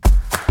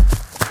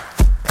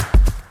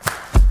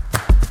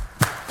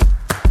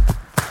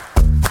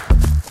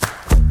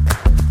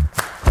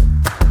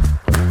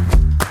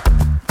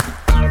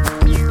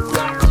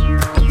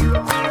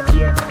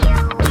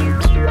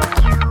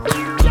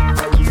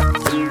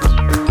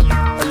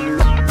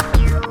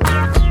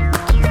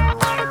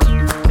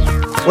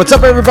What's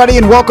up, everybody,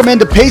 and welcome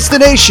into Pace the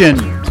Nation,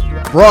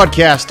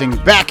 broadcasting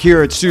back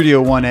here at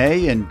Studio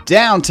 1A in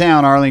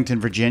downtown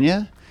Arlington,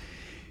 Virginia.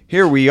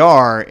 Here we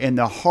are in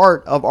the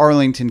heart of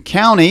Arlington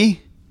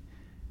County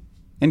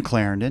in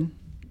Clarendon,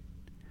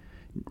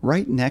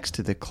 right next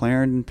to the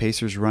Clarendon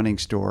Pacers running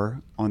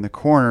store on the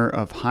corner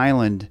of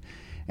Highland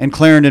and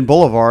Clarendon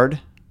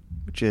Boulevard,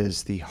 which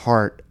is the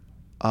heart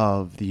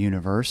of the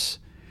universe.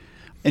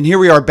 And here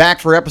we are back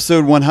for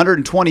episode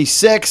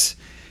 126.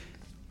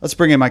 Let's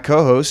bring in my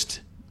co-host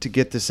to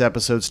get this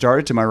episode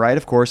started. To my right,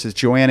 of course, is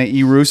Joanna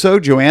E. Russo.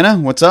 Joanna,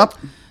 what's up?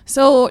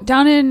 So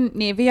down in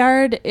Navy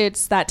Yard,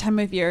 it's that time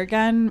of year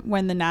again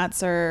when the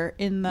Nats are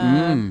in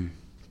the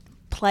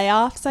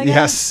playoffs, I guess.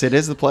 Yes, it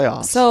is the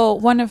playoffs. So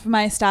one of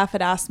my staff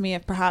had asked me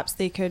if perhaps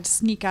they could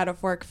sneak out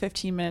of work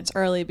 15 minutes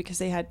early because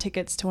they had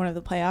tickets to one of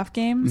the playoff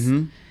games.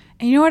 Mm-hmm.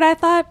 And you know what I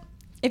thought?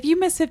 If you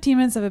miss 15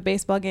 minutes of a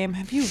baseball game,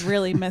 have you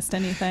really missed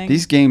anything?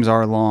 These games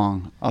are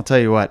long. I'll tell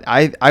you what.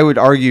 I would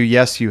argue,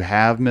 yes, you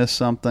have missed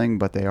something,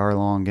 but they are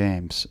long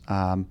games.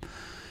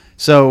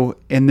 So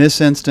in this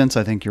instance,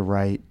 I think you're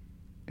right.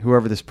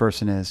 Whoever this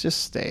person is,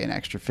 just stay an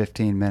extra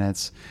 15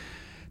 minutes.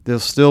 There'll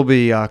still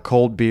be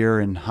cold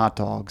beer and hot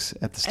dogs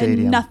at the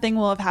stadium. And nothing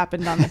will have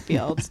happened on the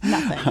field.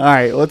 Nothing. All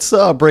right, let's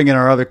bring in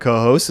our other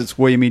co-host. It's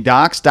William E.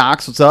 Docs.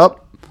 Docs, what's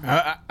up?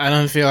 I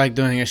don't feel like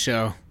doing a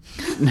show.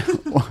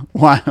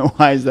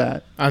 Why is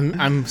that?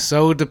 I'm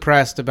so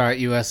depressed about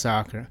U.S.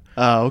 soccer.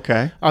 Oh,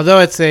 okay. Although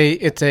it's a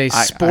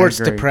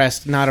sports I agree.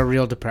 depressed, not a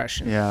real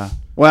depression. Yeah.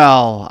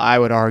 Well, I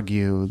would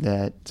argue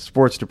that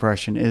sports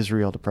depression is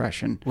real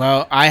depression.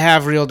 Well, I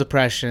have real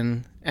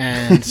depression,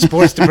 and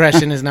sports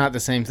depression is not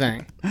the same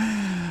thing.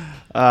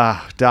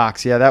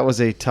 Docs, yeah, that was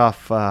a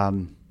tough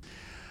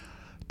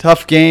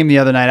game the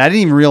other night. I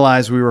didn't even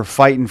realize we were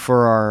fighting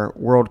for our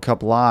World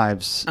Cup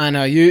lives. I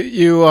know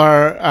you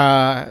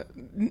are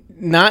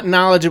not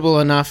knowledgeable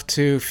enough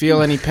to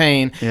feel any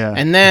pain. Yeah.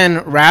 And then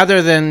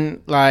rather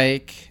than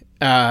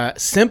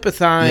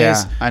sympathize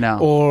Yeah, I know.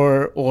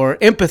 or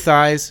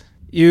empathize,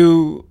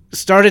 you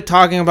started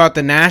talking about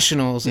the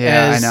Nationals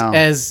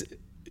as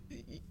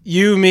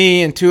you,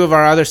 me, and two of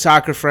our other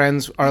soccer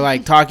friends are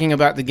talking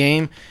about the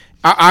game.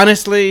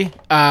 Honestly,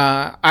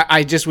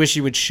 I just wish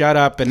you would shut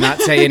up and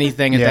not say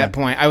anything at that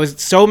point. I was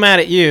so mad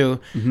at you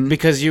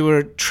because you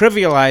were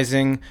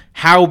trivializing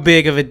how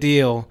big of a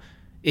deal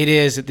it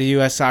is that the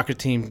U.S. soccer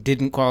team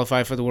didn't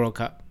qualify for the World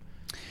Cup.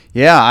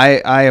 Yeah,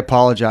 I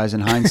apologize in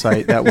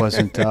hindsight. That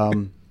wasn't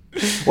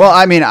well,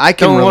 I mean, I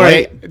can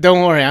relate.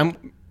 Don't worry.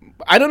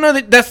 I don't know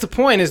that's the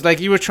point. Is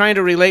you were trying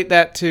to relate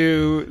that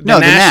to the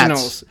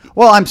Nationals. The Nats.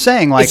 Well, I'm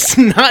saying it's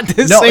not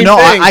the same thing. No,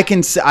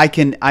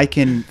 I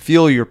can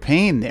feel your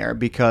pain there,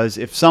 because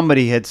if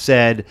somebody had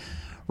said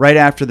right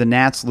after the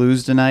Nats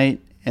lose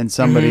tonight and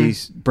somebody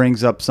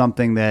brings up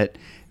something that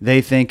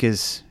they think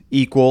is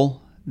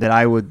equal that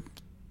I would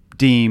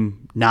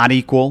deem not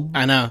equal.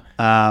 I know.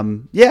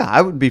 Yeah,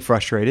 I would be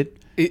frustrated.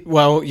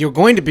 Well, you're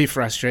going to be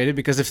frustrated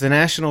because if the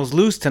Nationals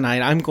lose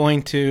tonight, I'm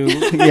going to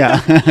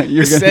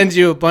send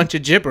you a bunch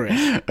of gibberish.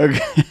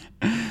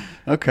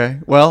 Okay.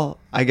 Well,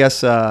 I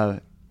guess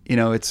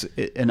it's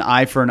an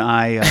eye for an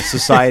eye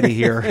society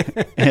here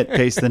at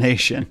Pace the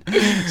Nation,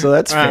 so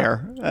that's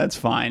fair. That's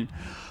fine.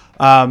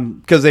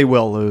 Because they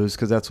will lose,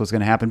 because that's what's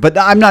going to happen. But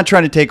I'm not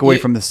trying to take away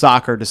from the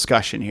soccer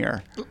discussion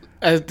here.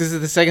 This is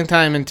the second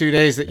time in 2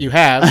 days that you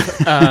have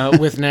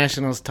with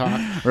Nationals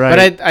talk.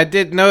 Right. But I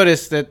did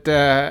notice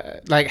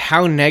that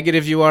how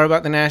negative you are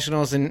about the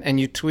Nationals, and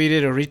you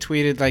tweeted or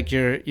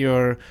retweeted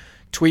your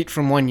tweet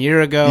from 1 year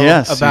ago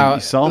about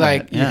you saw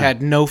that. You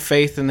had no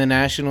faith in the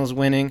Nationals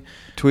winning.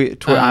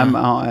 Tweet. I'm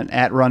on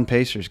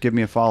 @RunPacers. Give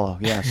me a follow.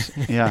 Yes.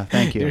 Yeah.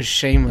 Thank you. You're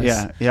shameless.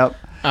 Yeah.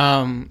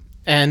 Yep.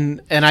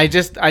 And I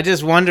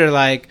just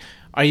wonder,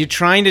 are you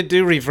trying to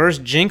do reverse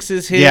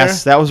jinxes here?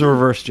 Yes, that was a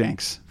reverse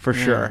jinx for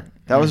sure.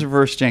 That was a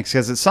reverse jinx,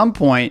 because at some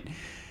point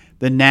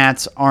the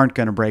Nats aren't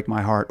going to break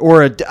my heart,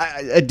 or a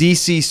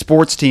DC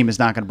sports team is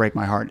not going to break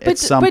my heart at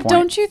some point. But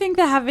don't you think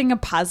that having a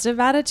positive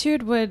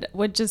attitude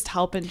would just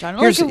help in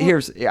general? I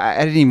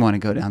didn't even want to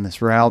go down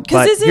this route.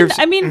 Because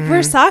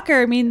for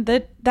soccer,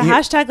 the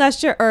hashtag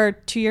last year or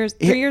 3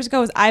 years ago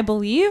was I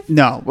believe.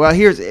 No, well,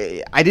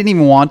 I didn't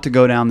even want to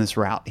go down this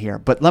route here,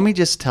 but let me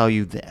just tell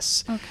you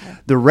this. Okay.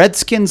 The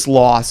Redskins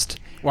lost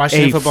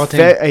Washington football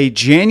team. A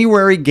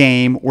January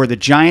game where the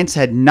Giants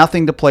had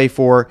nothing to play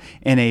for,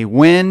 and a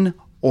win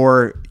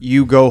or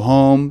you go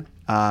home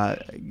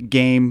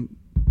game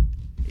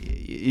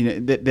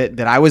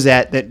that I was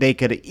at that they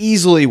could have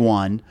easily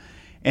won,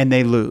 and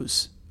they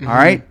lose. All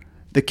right?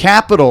 The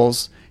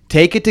Capitals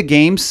take it to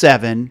Game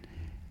 7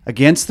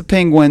 against the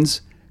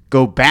Penguins,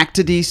 go back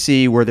to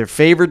D.C. where they're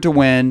favored to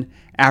win.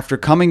 After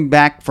coming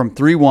back from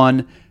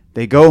 3-1,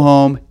 they go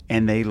home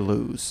and they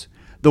lose.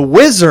 The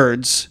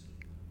Wizards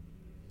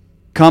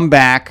come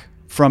back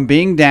from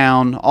being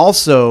down.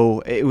 Also,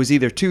 it was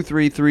either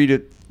 2-3,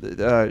 3-2.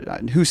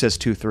 Who says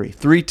 2-3?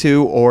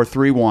 3-2 or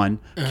 3-1.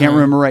 Can't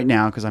remember right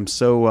now because I'm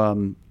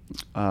so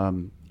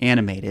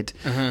animated.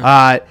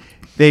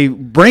 They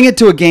bring it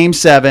to a Game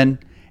 7,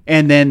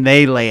 and then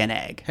they lay an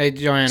egg. Hey,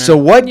 Joanna. So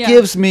what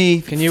gives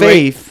me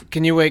faith?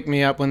 Can you wake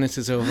me up when this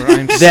is over?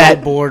 I'm so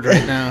bored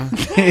right now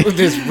with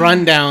this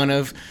rundown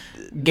of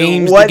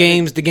games. What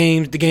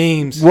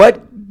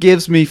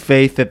gives me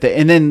faith that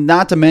and then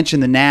not to mention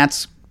the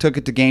Nats took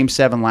it to Game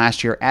 7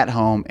 last year at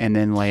home and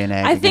then lay an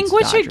egg. I think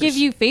what should give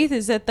you faith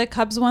is that the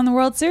Cubs won the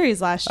World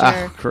Series last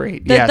year. Oh,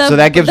 great. So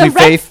that gives me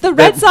faith. The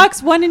Red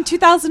Sox won in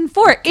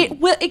 2004.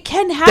 It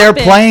can happen. They're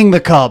playing the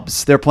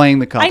Cubs.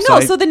 I know.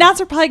 So the Nats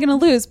are probably going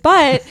to lose,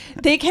 but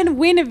they can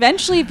win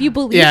eventually if you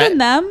believe in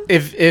them.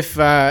 If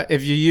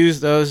you use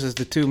those as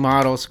the two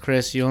models,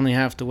 Chris, you only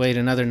have to wait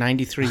another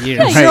 93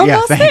 years. Yeah, you're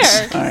almost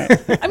there. All right.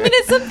 I mean,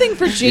 it's something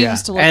for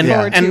James to look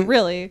forward to,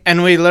 really.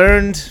 And we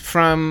learned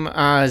from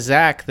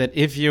Zach that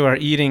if you are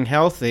eating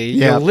healthy,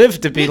 you'll live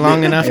to be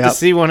long enough to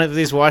see one of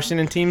these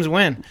Washington teams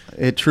win.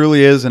 It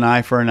truly is an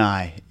eye for an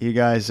eye. You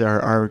guys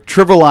are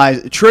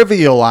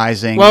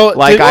trivializing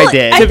I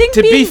did.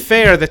 To be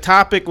fair, the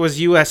topic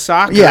was U.S.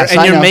 soccer,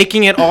 and you're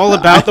making it all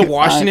about the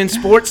Washington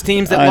sports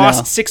teams that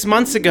lost 6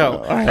 months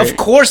ago. Right. Of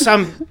course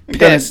I'm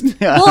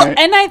pissed.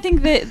 And I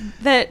think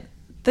that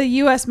the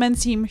U.S.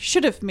 men's team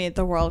should have made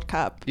the World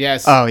Cup.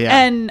 Yes. Oh, yeah.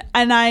 And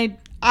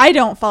I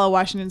don't follow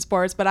Washington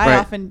sports, but I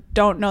often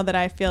don't know that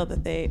I feel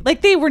that they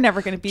were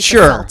never going to beat the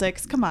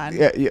Celtics. Come on.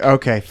 Yeah,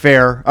 okay,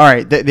 fair. All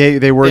right,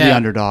 they were the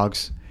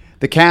underdogs.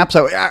 The Caps,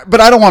 but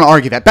I don't want to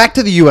argue that. Back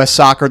to the U.S.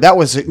 soccer, that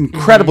was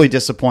incredibly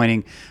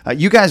disappointing.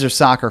 You guys are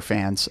soccer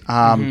fans.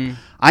 I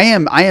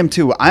am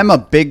too. I'm a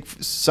big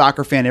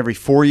soccer fan every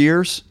 4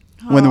 years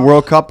when the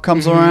World Cup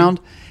comes around,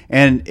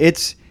 and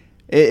it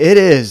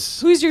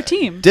is. Who's your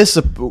team?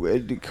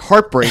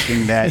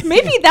 Heartbreaking that.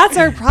 Maybe that's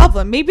our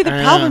problem. Maybe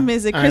the problem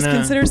is that Chris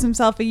considers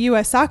himself a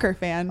U.S. soccer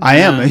fan. I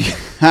am.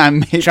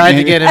 I'm trying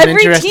to get him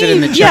interested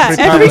in the Czech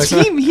Republic.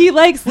 Every team he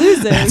likes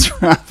loses. That's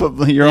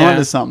probably you're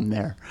onto something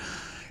there.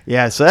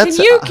 Yeah, so that's.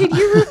 Can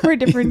you root for a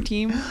different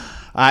team?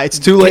 It's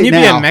too late now. Can you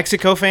be a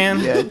Mexico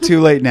fan? Yeah,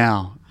 too late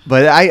now.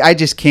 But I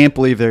just can't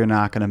believe they're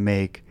not going to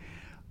make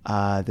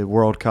the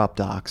World Cup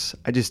docs.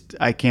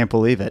 I can't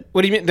believe it.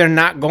 What do you mean they're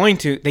not going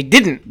to? They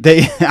didn't.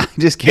 I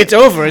just can't. It's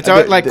over. It's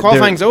like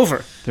qualifying's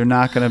over. They're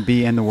not going to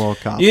be in the World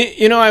Cup.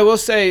 You know, I will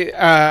say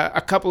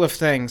a couple of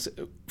things.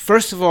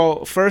 First of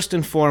all, first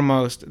and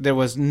foremost, there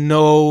was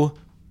no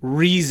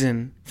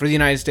reason for the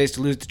United States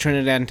to lose to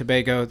Trinidad and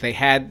Tobago. They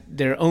had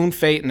their own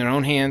fate in their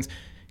own hands.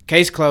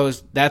 Case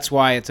closed. That's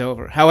why it's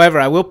over. However,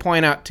 I will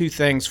point out two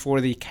things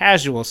for the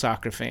casual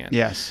soccer fan.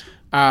 Yes.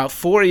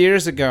 4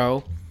 years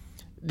ago,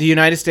 the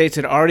United States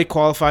had already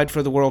qualified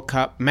for the World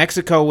Cup.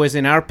 Mexico was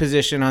in our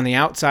position on the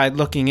outside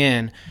looking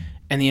in,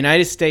 and the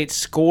United States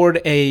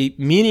scored a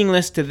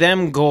meaningless to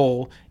them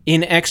goal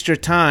in extra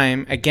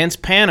time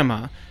against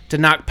Panama to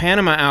knock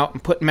Panama out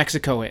and put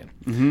Mexico in.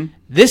 Mm-hmm.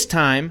 This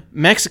time,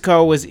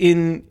 Mexico was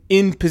in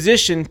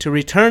position to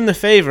return the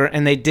favor,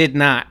 and they did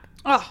not.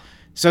 Oh.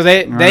 So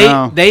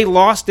they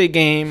lost a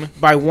game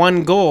by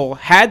one goal.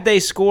 Had they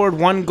scored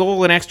one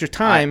goal in extra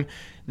time,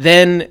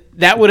 then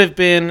that would have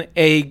been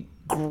a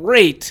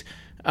great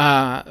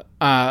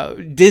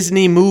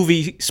Disney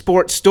movie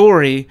sports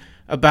story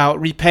about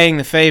repaying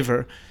the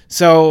favor.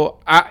 So,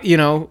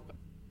 I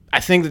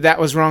think that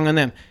was wrong on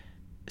them.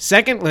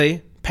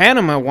 Secondly,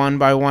 Panama won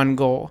by one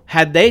goal.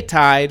 Had they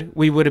tied,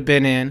 we would have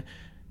been in.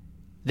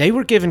 They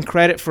were given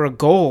credit for a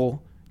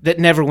goal that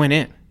never went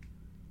in.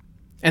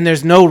 And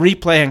there's no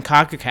replay in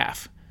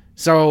CONCACAF.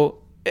 So,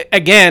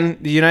 again,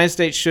 the United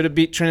States should have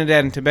beat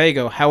Trinidad and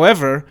Tobago.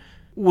 However,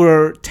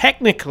 we're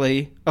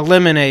technically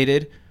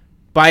eliminated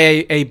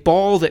by a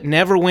ball that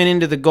never went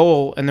into the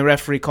goal, and the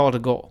referee called a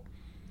goal.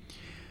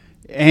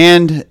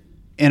 And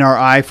in our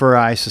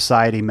eye-for-eye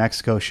society,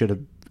 Mexico should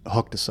have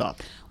hooked us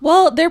up.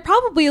 Well, they're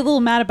probably a little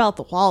mad about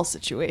the wall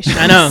situation.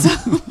 I know.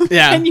 So,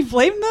 yeah. Can you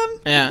blame them?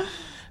 Yeah.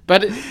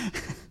 But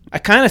I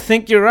kind of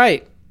think you're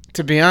right,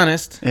 to be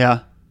honest. Yeah.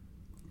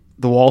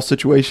 The wall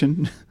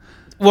situation.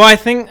 Well, I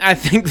think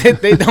that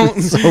they don't.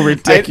 So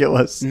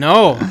ridiculous.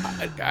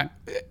 I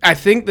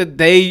think that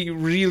they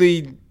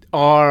really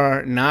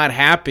are not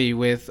happy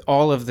with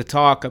all of the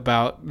talk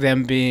about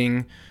them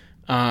being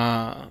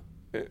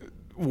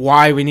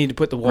why we need to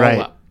put the wall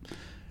up.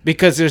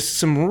 Because there's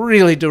some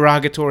really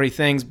derogatory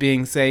things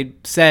being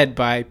said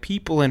by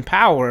people in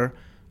power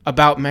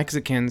about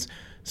Mexicans.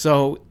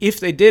 So if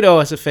they did owe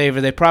us a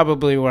favor, they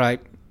probably were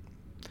like,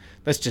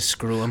 let's just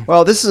screw them.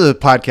 Well, this is a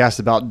podcast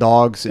about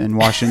dogs and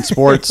Washington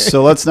sports,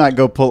 so let's not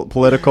go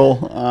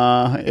political.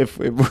 If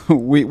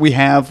we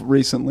have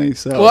recently,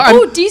 so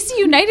DC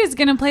United is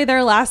going to play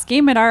their last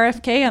game at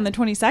RFK on the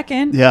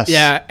 22nd. Yes,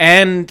 yeah,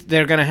 and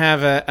they're going to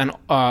have an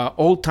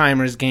old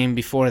timers game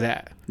before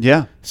that.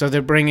 Yeah, so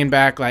they're bringing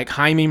back like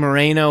Jaime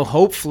Moreno.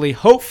 Hopefully,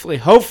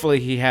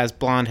 he has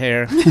blonde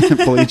hair,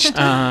 bleached.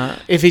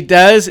 If he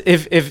does,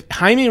 if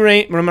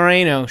Jaime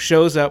Moreno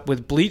shows up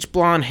with bleached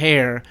blonde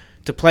hair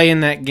to play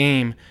in that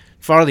game,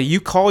 Farley, you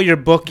call your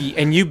bookie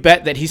and you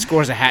bet that he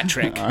scores a hat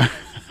trick.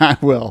 I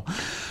will.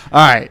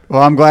 All right.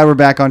 Well, I'm glad we're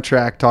back on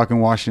track talking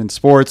Washington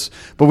sports,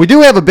 but we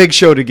do have a big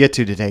show to get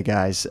to today,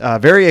 guys.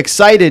 Very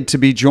excited to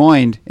be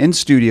joined in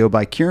studio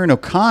by Kieran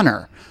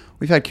O'Connor,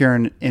 we've had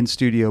Kieran in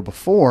studio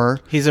before.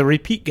 He's a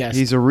repeat guest.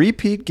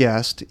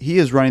 He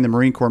is running the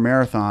Marine Corps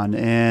Marathon,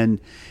 and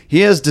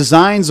he has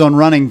designs on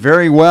running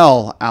very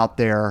well out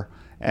there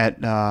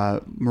at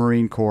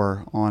Marine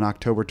Corps on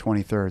October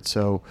 23rd.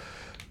 So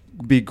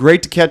it'd be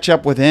great to catch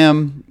up with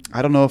him.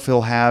 I don't know if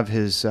he'll have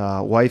his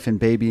wife and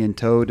baby in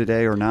tow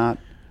today or not.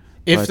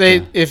 If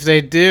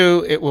they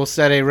do, it will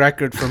set a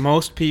record for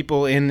most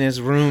people in this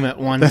room at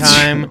one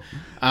time.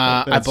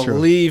 I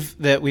believe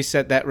that we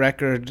set that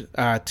record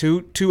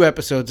two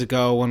episodes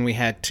ago when we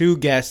had two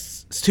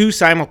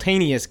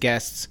simultaneous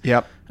guests.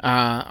 Yep.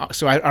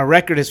 So our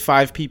record is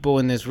 5 people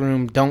in this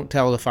room. Don't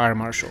tell the fire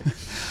marshal.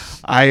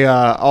 I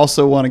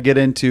also want to get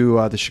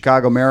into the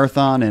Chicago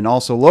Marathon, and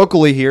also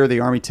locally here, the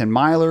Army 10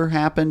 Miler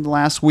happened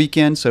last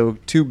weekend. So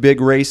 2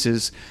 big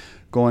races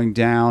going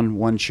down,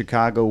 one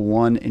Chicago,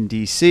 one in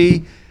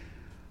D.C.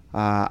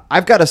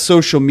 I've got a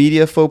social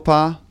media faux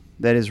pas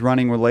that is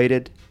running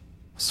related,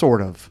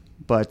 sort of,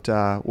 but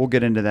we'll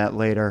get into that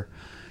later.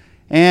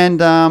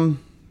 And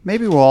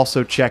maybe we'll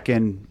also check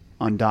in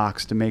on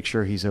Docs to make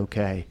sure he's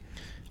okay.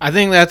 I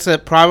think that's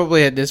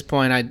probably at this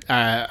point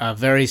a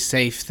very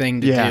safe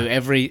thing to do.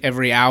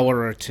 Every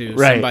hour or two,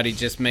 somebody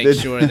just makes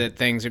sure that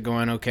things are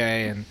going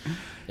okay. And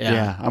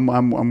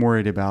I'm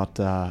worried about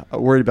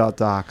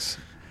Docs.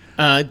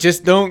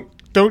 Just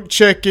don't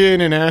check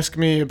in and ask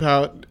me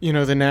about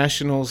the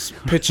Nationals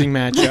pitching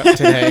matchup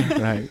today.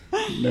 Right,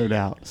 no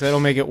doubt. So that'll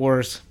make it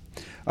worse.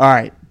 All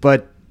right,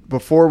 but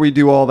before we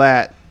do all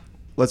that,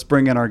 let's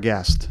bring in our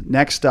guest.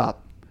 Next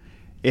up,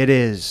 it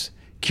is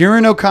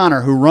Kieran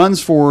O'Connor, who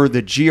runs for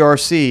the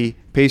GRC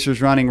Pacers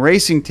Running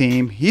Racing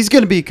Team. He's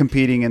going to be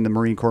competing in the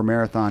Marine Corps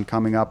Marathon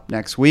coming up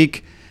next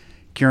week.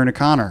 Kieran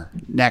O'Connor,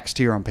 next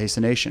here on Pace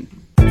the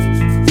Nation.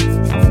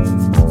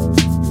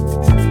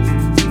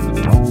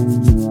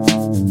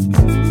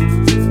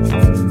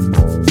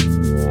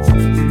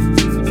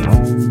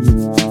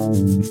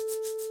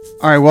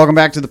 All right, welcome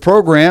back to the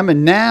program.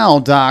 And now,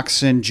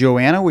 Docs and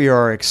Joanna, we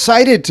are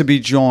excited to be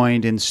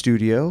joined in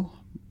studio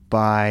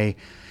by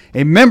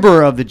a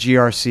member of the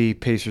GRC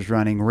Pacers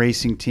Running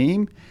Racing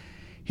Team.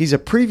 He's a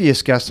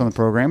previous guest on the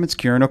program. It's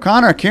Kieran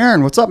O'Connor.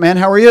 Kieran, what's up, man?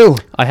 How are you?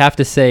 I have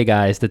to say,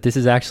 guys, that this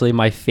is actually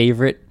my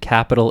favorite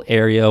capital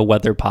area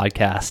weather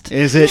podcast.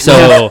 Is it?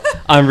 So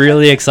I'm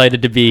really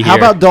excited to be here. How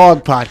about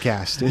dog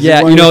podcast?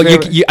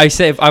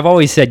 I've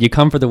always said you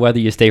come for the weather,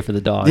 you stay for the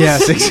dogs.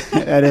 Yes,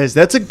 that is.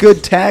 That's a good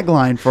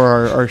tagline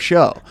for our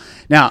show.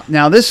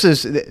 Now this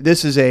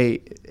is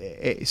a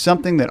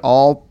something that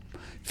all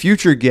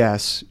future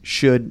guests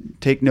should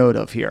take note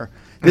of here.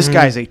 This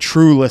guy's a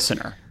true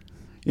listener.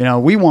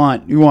 We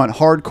want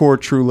hardcore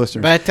true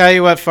listeners. But I tell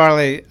you what,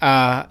 Farley,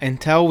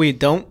 until we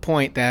don't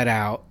point that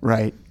out,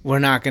 right, we're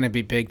not going to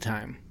be big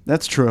time.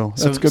 That's true.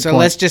 That's a good point. So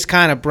let's just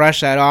kind of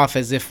brush that off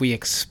as if we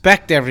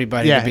expect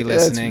everybody to be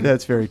listening.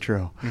 That's very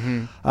true.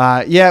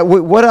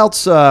 Mm-hmm. What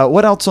else?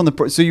 What else on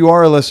the? So you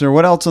are a listener.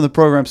 What else on the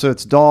program? So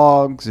it's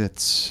dogs.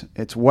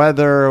 It's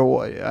weather.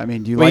 I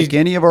mean, do you like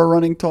any of our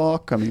running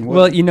talk? I mean,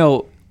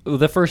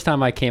 the first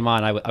time I came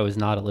on, I was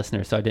not a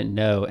listener, so I didn't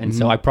know. And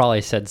so I probably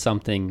said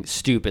something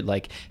stupid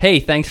like, hey,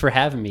 thanks for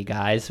having me,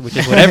 guys, which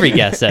is what every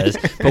guest says.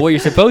 But what you're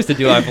supposed to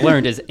do, I've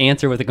learned, is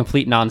answer with a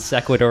complete non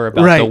sequitur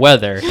about the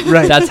weather.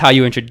 Right. That's how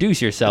you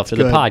introduce yourself to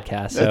the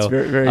podcast. That's so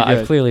very, very good.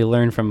 I've clearly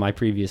learned from my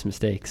previous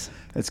mistakes.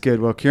 That's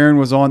good. Well, Kieran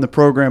was on the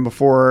program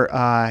before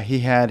he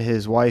had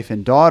his wife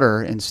and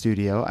daughter in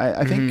studio.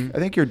 I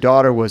think your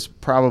daughter was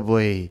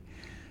probably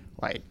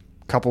like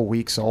couple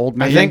weeks old,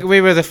 maybe. I think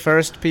we were the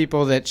first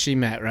people that she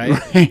met,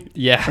 right?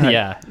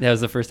 Yeah. That was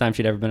the first time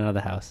she'd ever been out of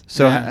the house.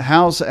 So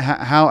how's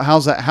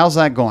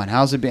that going?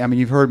 How's it been? I mean,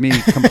 you've heard me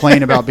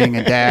complain about being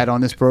a dad on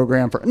this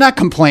program.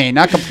 Complain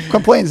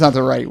is not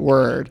the right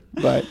word,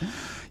 but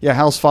yeah,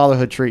 how's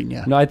fatherhood treating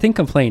you? No, I think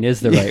complain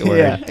is the right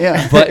word.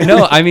 Yeah. But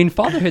no, I mean,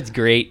 fatherhood's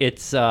great.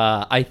 It's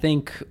I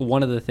think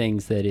one of the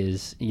things that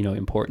is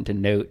important to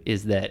note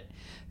is that,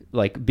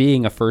 like,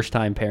 being a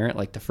first-time parent,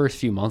 like, the first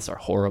few months are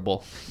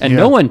horrible, and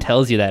no one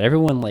tells you that.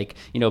 Everyone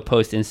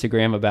posts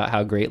Instagram about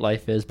how great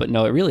life is, but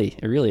no, it really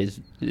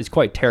is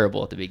quite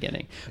terrible at the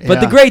beginning. But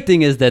the great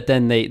thing is that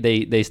then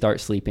they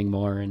start sleeping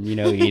more and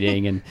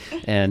eating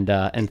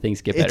and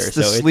things get better. It's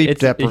the sleep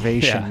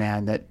deprivation,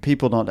 man, that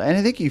people don't. And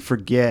I think you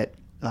forget.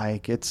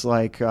 Like, it's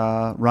like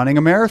running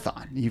a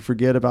marathon. You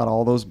forget about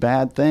all those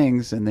bad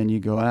things, and then you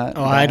go out.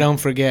 Oh, I don't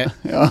forget.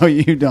 Oh,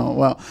 you don't?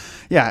 Well,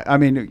 yeah. I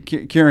mean,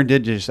 Kieran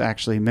did just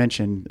actually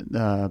mention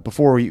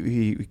before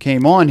he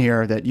came on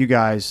here that you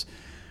guys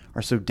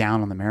are so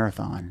down on the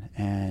marathon,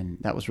 and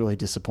that was really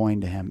disappointing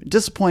to him.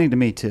 Disappointing to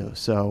me, too.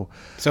 So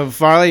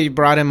Farley, you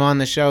brought him on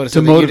the show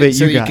to motivate you guys.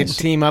 So you could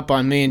team up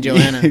on me and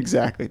Joanna.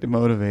 Exactly, to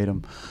motivate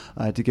him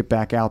to get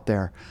back out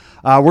there.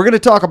 We're going to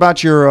talk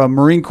about your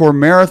Marine Corps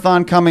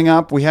Marathon coming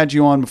up. We had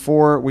you on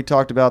before. We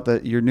talked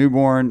about your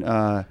newborn.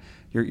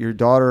 Your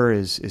daughter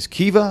is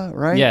Kiva,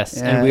 right? Yes,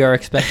 and we are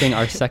expecting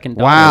our second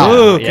daughter. Wow!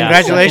 Ooh,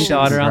 congratulations!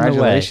 Second daughter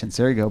congratulations!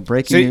 On the way. There you go.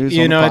 Breaking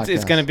news.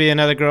 It's going to be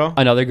another girl.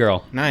 Another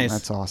girl. Nice.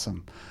 That's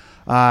awesome.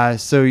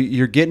 So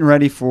you're getting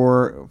ready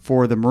for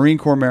the Marine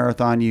Corps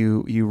Marathon.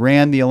 You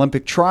ran the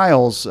Olympic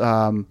trials.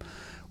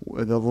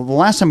 The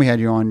last time we had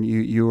you on,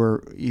 you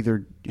were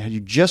had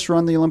you just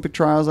run the Olympic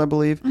trials, I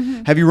believe?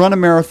 Mm-hmm. Have you run a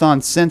marathon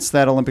since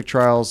that Olympic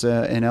trials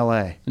in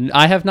LA?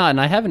 I have not,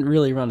 and I haven't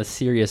really run a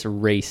serious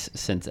race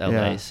since LA.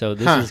 Yeah. So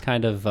this is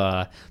kind of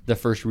the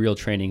first real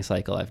training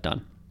cycle I've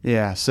done.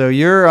 Yeah, so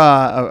you're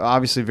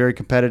obviously a very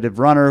competitive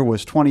runner. You were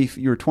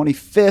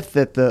 25th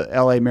at the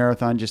LA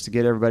Marathon, just to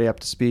get everybody up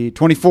to speed.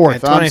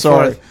 24th.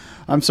 Yeah,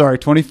 I'm sorry,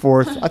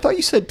 24th. I thought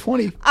you said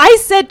 20. I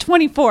said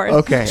 24th.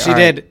 Okay, she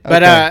did.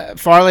 But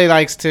Farley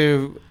likes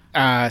to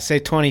say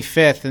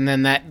 25th, and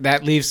then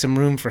that leaves some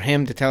room for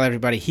him to tell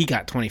everybody he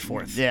got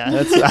 24th. Yeah,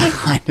 that's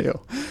I do.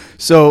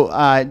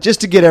 So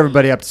just to get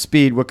everybody up to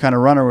speed, what kind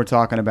of runner we're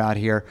talking about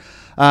here.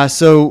 How's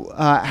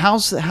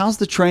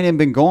the training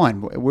been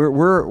going?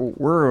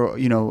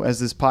 We're as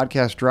this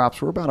podcast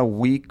drops, we're about a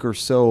week or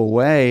so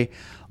away.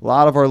 A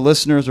lot of our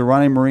listeners are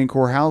running Marine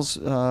Corps. How's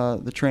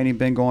the training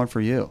been going for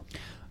you?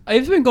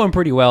 It's been going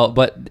pretty well,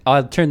 but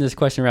I'll turn this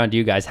question around to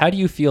you guys. How do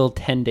you feel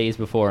 10 days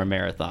before a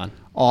marathon?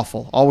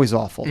 Awful. Always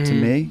awful. To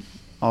me,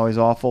 always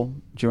awful.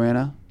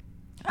 Joanna?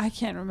 I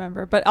can't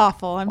remember, but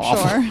awful, I'm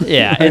sure.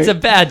 Yeah, right? It's a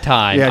bad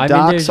time. Yeah,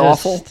 Doc's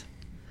awful.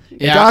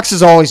 Yeah, Doc's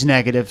is always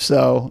negative,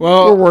 so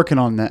we're working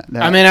on that.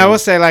 I will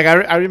say,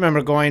 I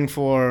remember going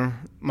for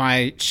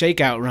my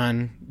shakeout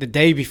run the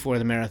day before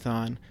the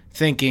marathon,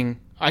 thinking,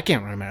 I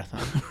can't run a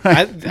marathon.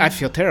 I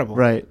feel terrible.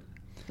 Right.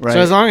 So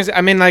as long as,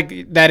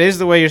 that is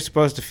the way you're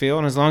supposed to feel,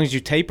 and as long as you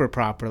taper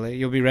properly,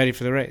 you'll be ready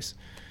for the race.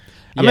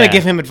 I'm going to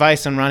give him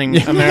advice on running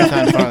a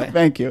marathon, probably.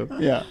 Thank you.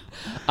 Yeah.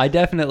 I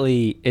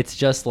definitely, it's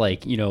just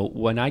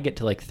when I get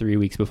to 3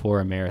 weeks before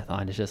a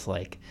marathon, it's just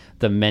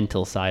the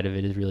mental side of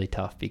it is really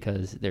tough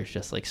because there's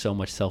just so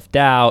much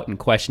self-doubt and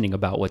questioning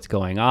about what's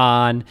going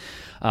on,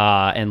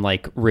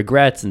 and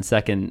regrets and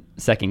second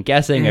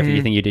guessing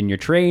everything you did in your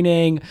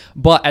training.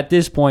 But at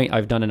this point,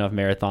 I've done enough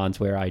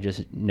marathons where I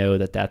just know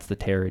that that's the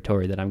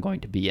territory that I'm going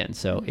to be in.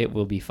 So it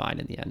will be fine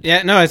in the end.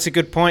 Yeah, no, it's a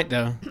good point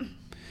though.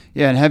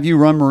 Yeah, and have you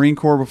run Marine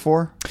Corps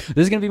before? This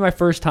is going to be my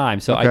first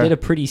time. So okay. I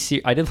did pretty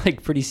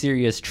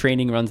serious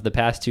training runs the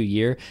past 2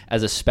 years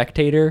as a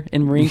spectator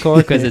in Marine Corps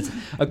because it's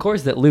a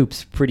course that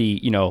loops pretty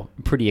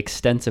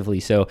extensively.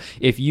 So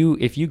if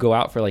you go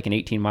out for an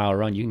 18-mile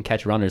run, you can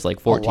catch runners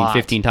 14,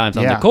 15 times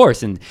on the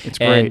course, and it's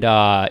great.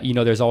 And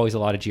there's always a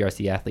lot of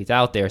GRC athletes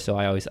out there. So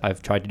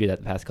I've tried to do that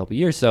the past couple of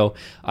years. So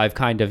I've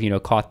kind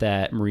of caught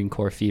that Marine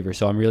Corps fever.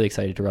 So I'm really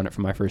excited to run it for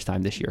my first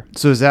time this year.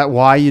 So is that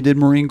why you did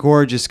Marine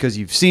Corps? Just because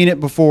you've seen it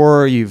before?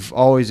 You've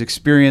always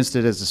experienced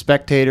it as a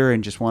spectator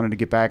and just wanted to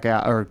get back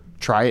out or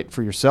try it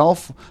for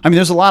yourself?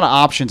 There's a lot of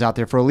options out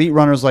there. For elite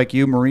runners like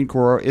you, Marine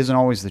Corps isn't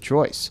always the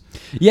choice.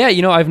 Yeah,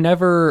 I've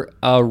never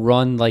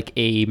run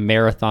a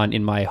marathon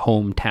in my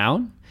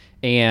hometown.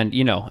 And,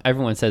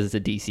 everyone says it's a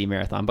D.C.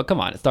 marathon, but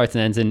come on, it starts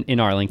and ends in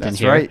Arlington. That's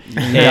here. Right.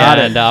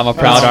 And I'm a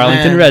proud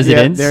Arlington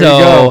resident. Yeah, there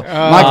you go.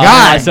 My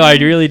God. So I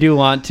really do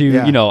want to,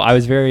 I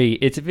was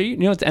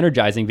it's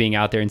energizing being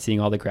out there and seeing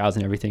all the crowds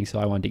and everything. So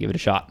I wanted to give it a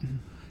shot.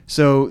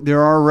 So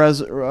there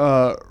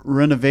are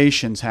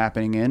renovations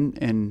happening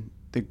in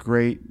the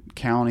great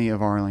county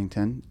of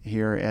Arlington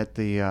here at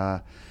the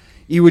Iwo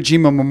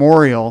Jima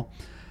Memorial.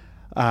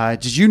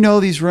 Did you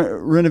know these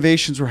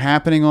renovations were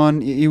happening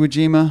on Iwo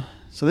Jima?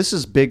 So this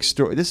is big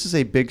story. This is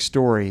a big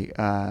story.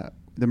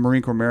 The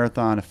Marine Corps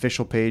Marathon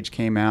official page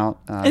came out.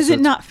 Is it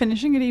not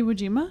finishing at Iwo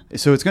Jima?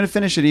 So it's going to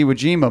finish at Iwo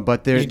Jima,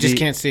 but you just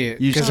can't see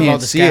it. You just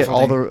can't see it.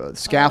 All the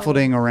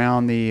scaffolding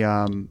around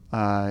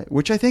the,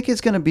 which I think is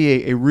going to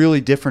be a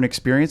really different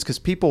experience because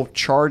people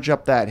charge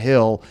up that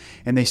hill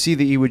and they see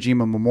the Iwo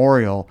Jima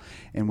Memorial,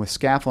 and with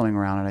scaffolding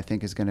around it, I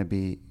think is going to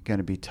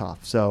be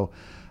tough. So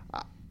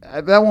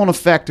that won't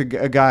affect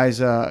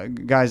guys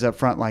up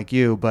front like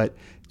you, but.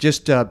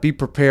 Just be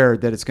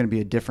prepared that it's going to be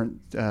a different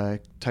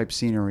type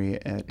scenery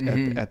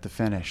at the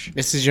finish.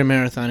 This is your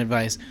marathon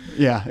advice.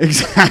 Yeah,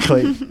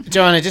 exactly.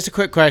 Joanna, just a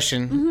quick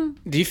question.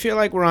 Mm-hmm. Do you feel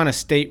like we're on a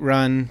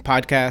state-run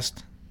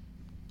podcast?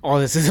 Oh,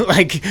 this is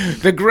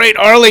the great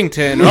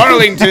Arlington.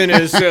 Arlington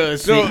is so...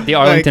 The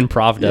Arlington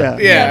Pravda.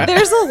 Yeah.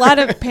 There's a lot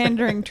of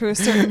pandering to a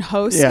certain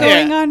host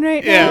going on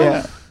right now.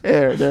 Yeah,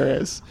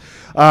 there is.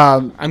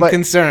 I'm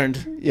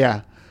concerned.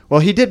 Yeah. Well,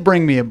 he did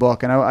bring me a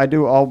book, and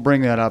I'll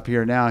bring that up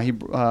here now.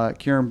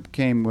 Kieran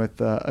came with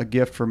a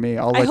gift for me.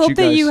 I hope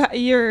that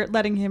you're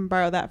letting him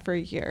borrow that for a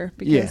year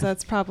because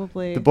that's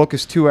probably the book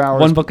is 2 hours.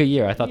 One book a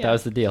year. I thought that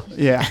was the deal.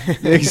 Yeah,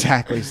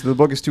 exactly. So the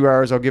book is 2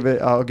 hours. I'll give it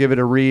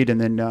a read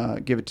and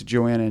then give it to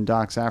Joanna and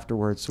Docs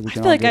afterwards. So we can.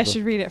 I feel like I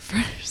should read it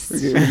first.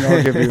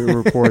 I'll give you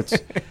reports.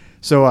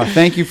 So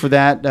thank you for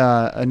that.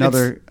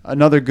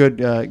 Another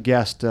good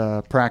guest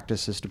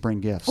practice is to bring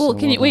gifts. Well, so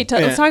can you wait?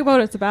 Let's talk about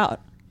what it's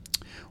about.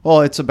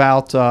 Well, it's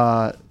about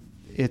I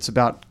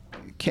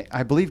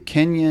believe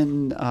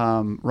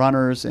Kenyan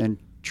runners and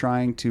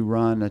trying to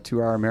run a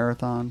 2-hour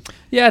marathon.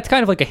 Yeah, it's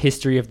kind of like a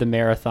history of the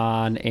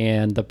marathon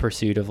and the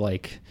pursuit of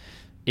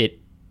it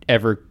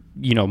ever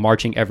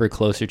marching ever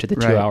closer to the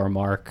 2-hour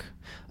mark.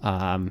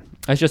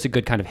 It's just a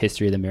good kind of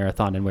history of the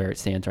marathon and where it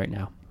stands right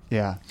now.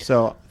 Yeah.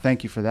 So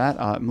thank you for that.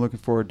 I'm looking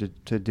forward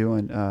to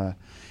doing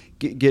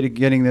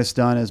getting this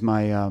done as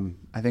my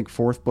I think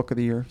 4th book of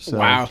the year. So.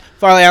 Wow,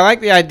 Farley, I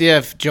like the idea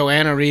of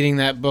Joanna reading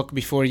that book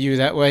before you.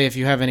 That way, if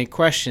you have any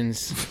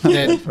questions,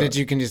 that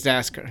you can just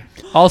ask her.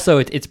 Also,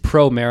 it's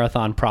pro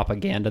marathon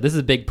propaganda. This is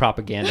a big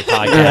propaganda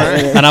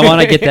podcast, and I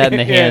want to get that in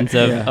the hands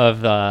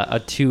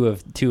of two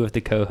of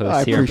the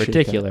co-hosts here in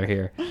particular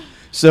here.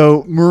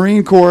 So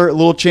Marine Corps, a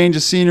little change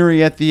of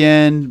scenery at the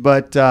end,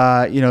 but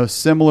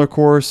similar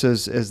course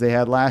as they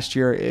had last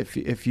year.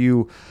 If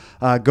you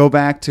go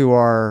back to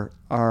our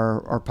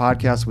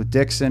podcast with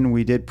Dixon,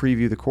 we did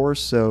preview the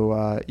course,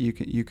 so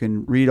you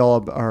can read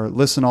or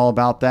listen all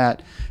about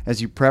that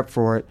as you prep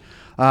for it.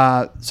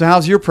 So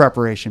how's your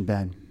preparation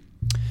been?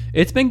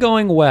 It's been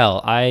going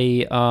well.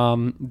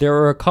 There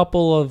were a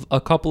couple of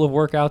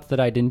workouts that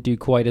I didn't do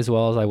quite as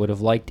well as I would have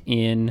liked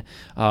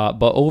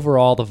but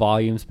overall the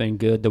volume's been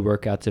good, the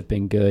workouts have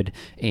been good,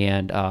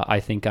 and I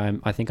think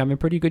I'm in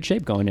pretty good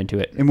shape going into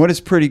it. And what does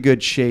pretty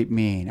good shape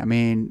mean? I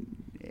mean,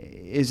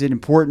 is it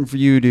important for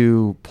you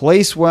to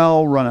place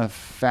well, run a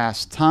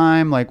fast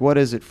time? Like, what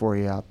is it for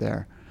you out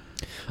there?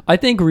 I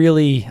think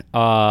really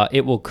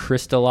it will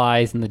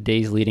crystallize in the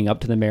days leading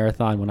up to the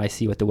marathon when I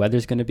see what the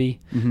weather's going to be.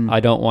 Mm-hmm. I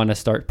don't want to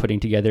start putting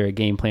together a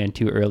game plan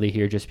too early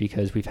here just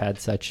because we've had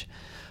such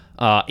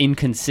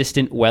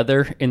inconsistent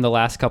weather in the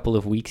last couple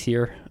of weeks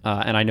here.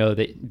 And I know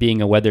that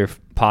being a weather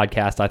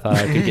podcast, I thought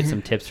I could get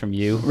some tips from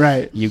you,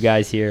 right? You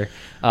guys here.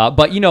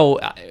 But,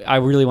 I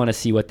really want to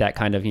see what that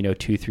kind of,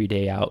 2-3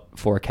 day out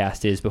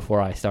forecast is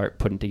before I start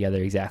putting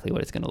together exactly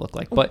what it's going to look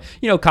like. But,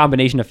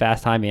 combination of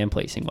fast time and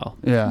placing well.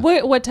 Yeah.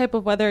 What type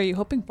of weather are you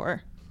hoping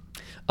for?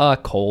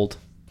 Cold.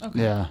 Okay.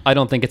 Yeah. I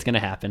don't think it's going to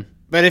happen.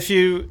 But if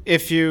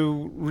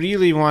you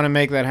really want to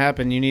make that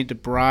happen, you need to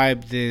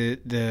bribe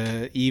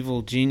the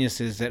evil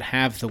geniuses that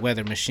have the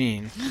weather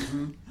machine.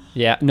 Mm-hmm.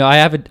 Yeah, no, I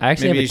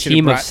actually have a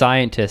team of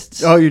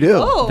scientists. Oh, you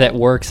do? That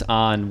works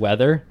on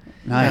weather.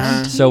 Nice.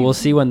 Uh-huh. So we'll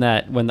see when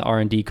the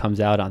R&D comes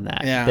out on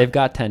that. Yeah. They've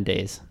got 10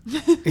 days.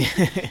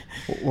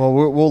 Well,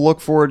 we'll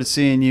look forward to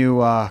seeing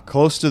you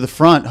close to the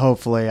front.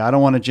 Hopefully, I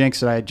don't want to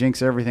jinx it. I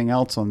jinx everything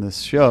else on this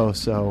show.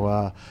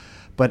 So,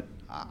 but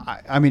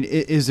I mean,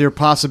 is there a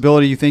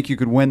possibility you think you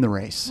could win the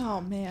race? Oh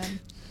man.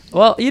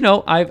 Well,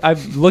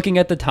 I'm looking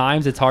at the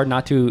times. It's hard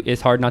not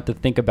to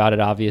think about it.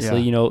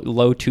 Obviously, Yeah.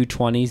 Low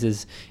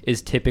 220s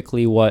is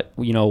typically what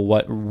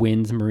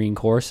wins Marine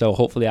Corps. So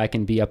hopefully, I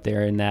can be up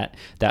there in that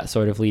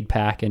sort of lead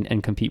pack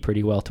and compete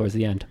pretty well towards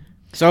the end.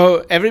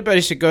 So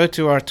everybody should go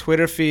to our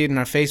Twitter feed and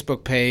our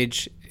Facebook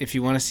page if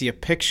you want to see a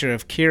picture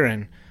of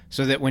Kieran,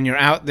 so that when you're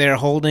out there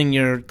holding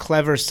your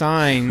clever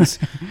signs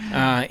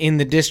in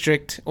the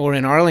district or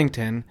in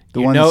Arlington,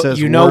 you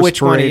know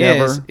which one he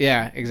is. Ever.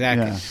 Yeah,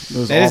 exactly.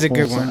 Yeah, that is a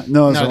good one.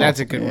 No, that's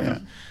a good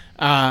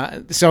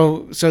one.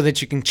 So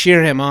that you can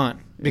cheer him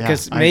on,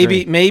 because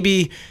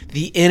maybe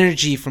the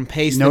energy from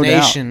Pace the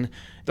Nation.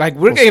 Like,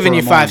 we're giving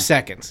you 5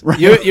 seconds. Right.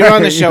 You're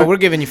on the show. We're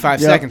giving you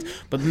 5 seconds.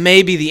 But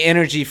maybe the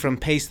energy from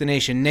Pace the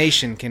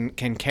Nation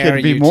can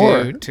carry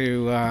you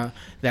to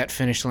that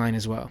finish line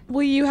as well.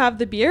 Will you have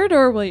the beard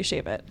or will you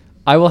shave it?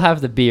 I will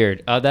have the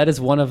beard. That is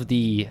one of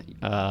the...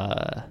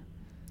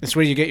 That's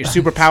where you get your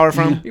superpower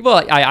from?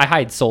 Well, I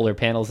hide solar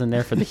panels in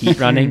there for the heat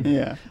running.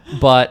 Yeah.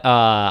 But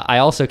I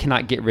also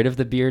cannot get rid of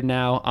the beard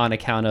now on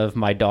account of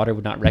my daughter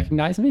would not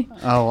recognize me.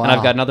 Oh, wow. And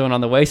I've got another one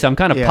on the way, so I'm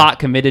kind of pot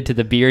committed to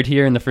the beard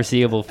here in the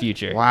foreseeable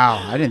future.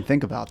 Wow, I didn't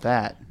think about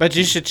that. But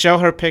you should show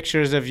her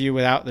pictures of you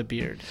without the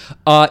beard.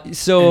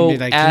 So and be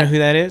like, do you know who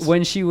that is?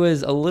 When she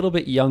was a little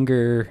bit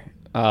younger...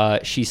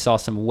 she saw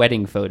some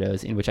wedding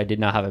photos in which I did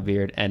not have a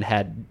beard and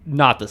had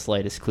not the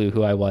slightest clue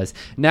who I was.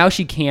 Now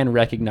she can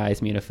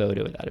recognize me in a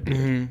photo without a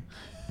beard.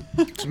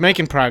 Mm-hmm. She's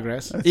making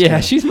progress.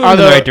 She's moving in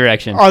the right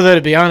direction. Although,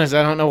 to be honest,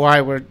 I don't know why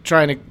we're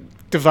trying to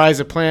devise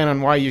a plan on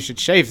why you should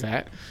shave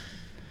that.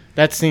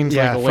 That seems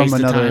like a waste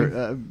of time. From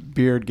another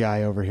beard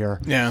guy over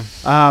here. Yeah.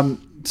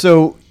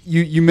 So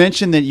you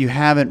mentioned that you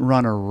haven't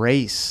run a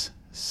race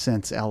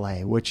since LA,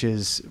 which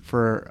is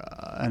for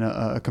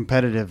a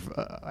competitive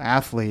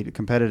athlete, a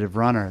competitive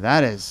runner.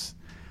 That is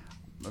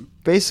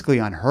basically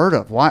unheard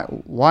of.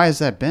 Why has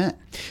that been?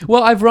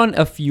 Well, I've run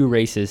a few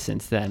races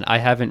since then. I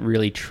haven't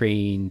really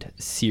trained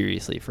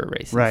seriously for a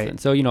race since then.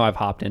 So, I've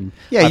hopped in.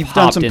 Yeah, you've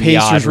done some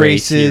Pacers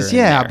races.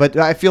 Yeah, but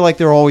I feel like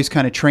they're always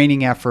kind of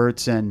training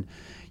efforts. And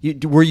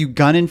were you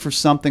gunning for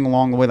something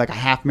along the way, like a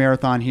half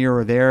marathon here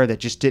or there that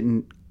just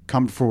didn't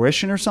come to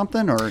fruition or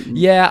something? Or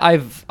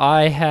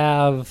I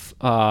have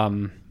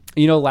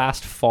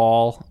last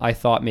fall I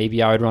thought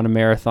maybe I would run a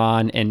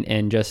marathon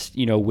and just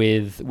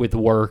with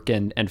work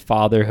and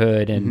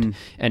fatherhood and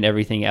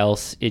everything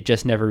else, it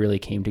just never really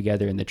came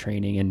together in the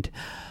training. And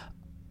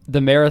the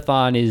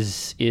marathon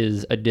is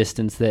a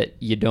distance that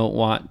you don't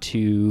want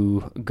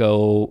to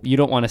go. You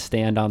don't want to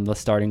stand on the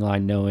starting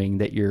line knowing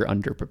that you're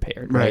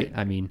underprepared, right?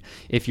 I mean,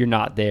 if you're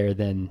not there,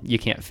 then you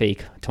can't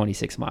fake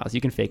 26 miles. You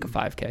can fake a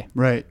 5K.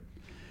 Right.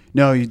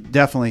 No, you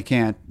definitely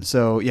can't.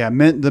 So, yeah,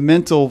 the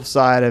mental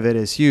side of it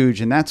is huge.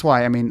 And that's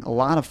why, I mean, a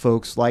lot of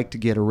folks like to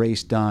get a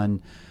race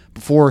done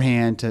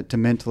beforehand to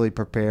mentally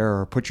prepare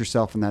or put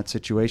yourself in that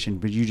situation.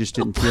 But you just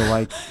didn't feel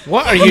like...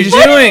 What are you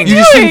doing? You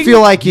just didn't feel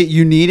like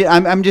you need it.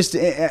 I'm just...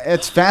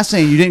 It's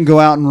fascinating. You didn't go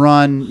out and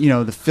run,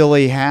 the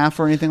Philly half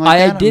or anything like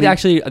that? I did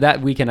actually.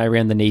 That weekend, I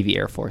ran the Navy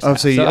Air Force. Oh,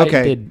 so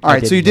okay. All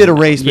right, so you did a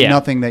race, but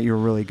nothing that you were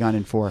really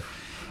gunning for.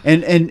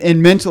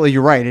 And mentally,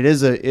 you're right. It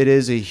is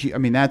a. I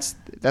mean, that's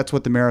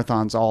what the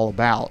marathon's all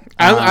about.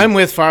 I'm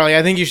with Farley.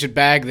 I think you should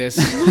bag this.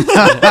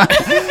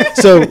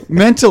 So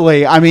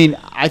mentally, I mean,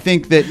 I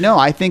think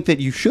that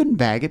you shouldn't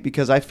bag it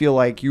because I feel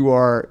like you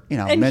are,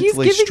 and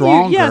mentally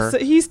stronger. Yes,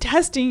 he's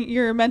testing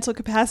your mental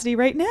capacity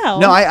right now.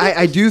 No,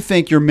 I do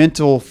think your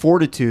mental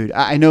fortitude.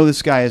 I know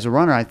this guy is a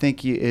runner. I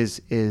think he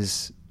is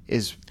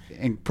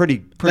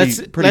pretty let's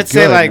good,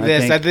 say like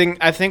this.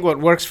 I think what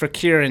works for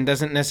Kieran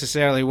doesn't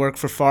necessarily work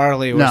for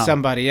Farley or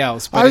somebody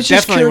else, but it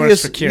definitely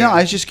works for Kieran. No,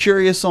 I was just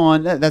curious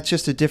on that's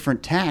just a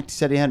different tact. He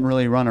said he hadn't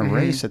really run a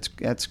race.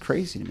 That's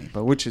crazy to me,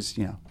 but which is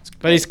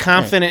but he's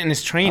confident in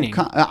his training.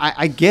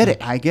 I get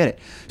it.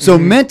 So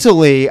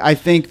mentally, I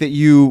think that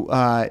you.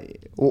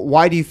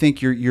 Why do you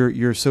think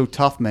you're so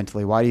tough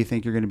mentally? Why do you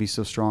think you're going to be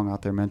so strong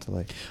out there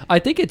mentally? I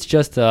think it's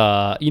just it's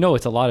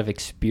a lot of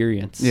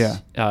experience. Yeah.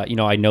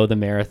 I know the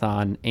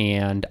marathon,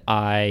 and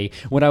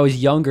when I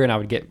was younger and I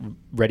would get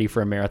ready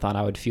for a marathon,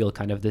 I would feel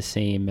kind of the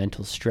same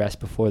mental stress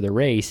before the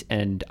race,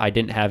 and I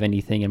didn't have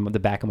anything in the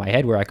back of my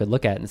head where I could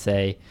look at it and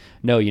say,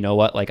 no, you know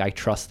what? Like, I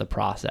trust the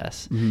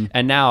process. Mm-hmm.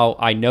 And now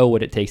I know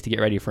what it takes to get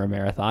ready for a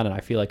marathon, and I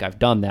feel like I've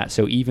done that.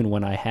 So even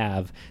when I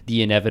have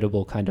the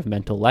inevitable kind of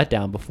mental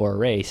letdown before a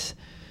race,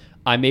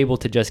 I'm able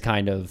to just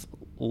kind of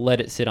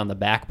let it sit on the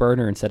back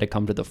burner instead of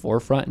come to the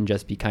forefront and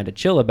just be kind of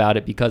chill about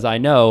it, because I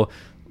know,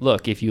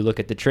 look, if you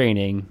look at the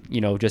training,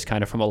 just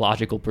kind of from a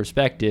logical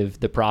perspective,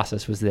 the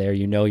process was there.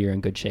 You're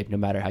in good shape no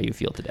matter how you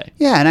feel today.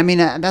 Yeah, and I mean,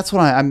 that's what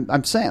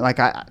I'm saying. Like,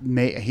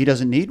 he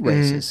doesn't need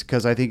races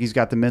because I think he's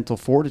got the mental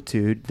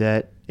fortitude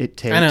that it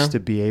takes to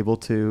be able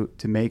to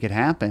make it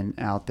happen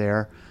out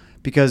there,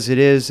 because it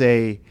is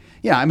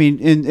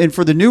and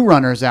for the new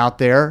runners out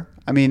there,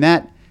 I mean,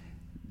 that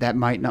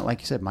might not,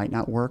 like you said, might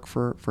not work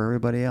for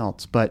everybody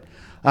else. But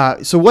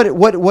so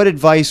what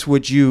advice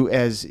would you,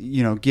 as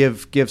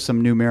give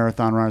some new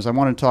marathon runners? I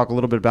want to talk a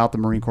little bit about the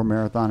Marine Corps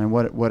Marathon and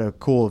what a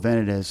cool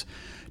event it is.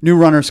 New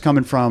runners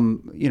coming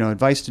from,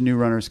 advice to new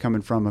runners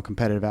coming from a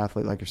competitive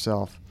athlete like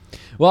yourself.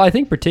 Well, I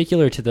think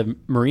particular to the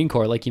Marine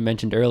Corps, like you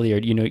mentioned earlier,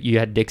 you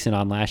had Dixon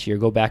on last year.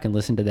 Go back and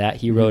listen to that.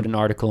 He wrote an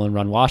article in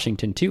Run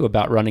Washington, too,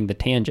 about running the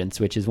tangents,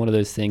 which is one of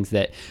those things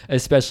that,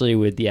 especially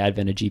with the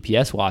advent of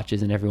GPS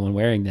watches and everyone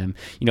wearing them,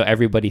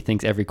 everybody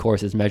thinks every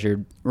course is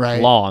measured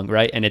long,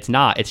 right? And it's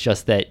not. It's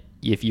just that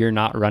if you're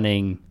not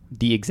running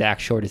the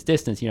exact shortest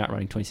distance, you're not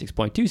running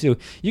 26.2, so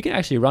you can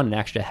actually run an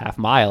extra half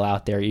mile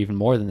out there, even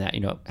more than that,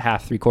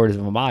 half, 3/4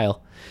 of a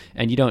mile,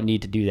 and you don't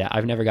need to do that.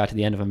 I've never got to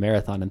the end of a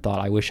marathon and thought,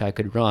 I wish I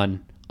could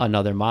run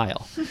another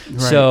mile.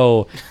 Right.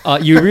 So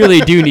you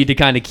really do need to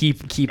kind of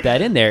keep that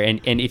in there.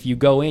 And if you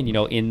go in,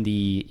 in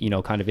the,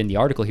 kind of in the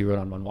article he wrote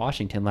on Run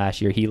Washington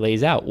last year, he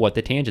lays out what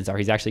the tangents are.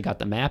 He's actually got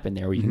the map in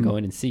there where you can go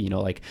in and see,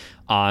 like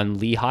on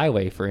Lee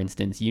Highway, for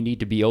instance, you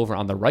need to be over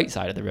on the right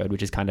side of the road,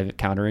 which is kind of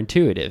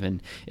counterintuitive.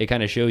 And it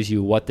kind of shows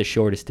you what the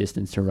shortest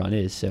distance to run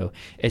is. So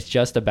it's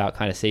just about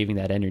kind of saving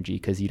that energy,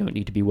 because you don't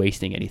need to be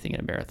wasting anything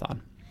in a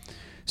marathon.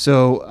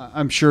 So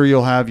I'm sure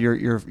you'll have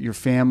your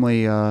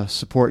family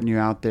supporting you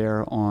out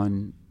there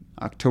on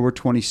October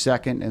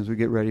 22nd as we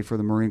get ready for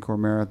the Marine Corps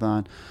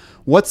Marathon.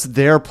 What's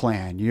their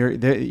plan?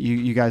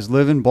 You guys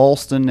live in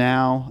Ballston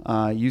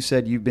now. You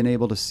said you've been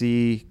able to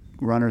see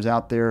runners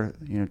out there,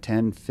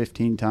 10,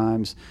 15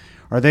 times.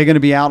 Are they going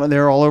to be out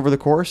there all over the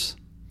course?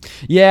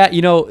 Yeah,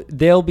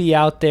 they'll be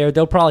out there.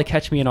 They'll probably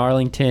catch me in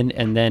Arlington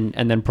and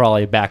then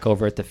probably back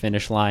over at the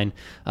finish line.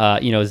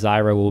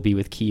 Zyra will be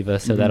with Kiva,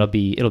 so it'll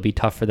be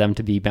tough for them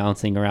to be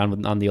bouncing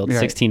around on the old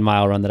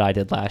 16-mile run that I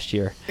did last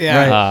year.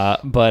 Yeah.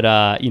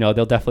 But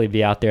they'll definitely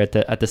be out there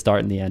at the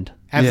start and the end.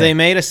 Have they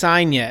made a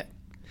sign yet?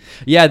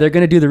 Yeah, they're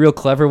going to do the real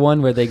clever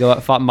one where they go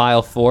at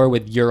mile 4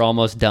 with "You're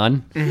almost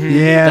done." Mm-hmm.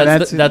 Yeah,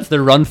 that's the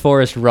Run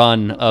Forest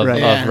Run of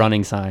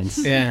running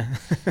signs. Yeah.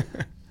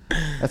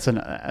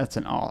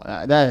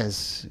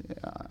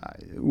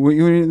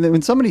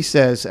 When somebody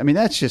says, I mean,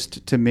 that's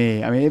just, to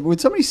me, I mean, when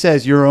somebody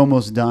says you're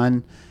almost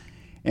done,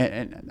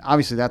 and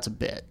obviously that's a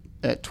bit.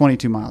 At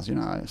 22 miles,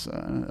 it's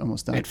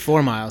almost done. At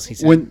 4 miles, he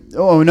said.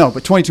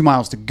 But 22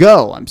 miles to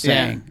go, I'm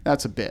saying. Yeah.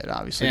 That's a bit,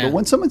 obviously. Yeah. But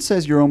when someone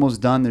says you're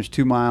almost done, there's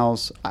 2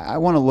 miles, I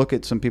want to look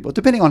at some people,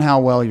 depending on how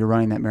well you're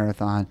running that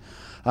marathon.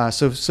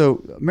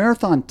 So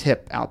marathon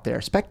tip out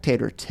there,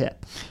 spectator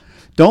tip.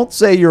 Don't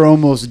say you're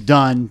almost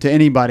done to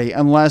anybody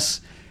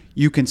unless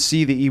you can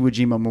see the Iwo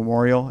Jima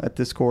Memorial at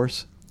this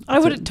course. I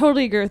would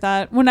totally agree with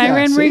that. When I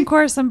ran Marine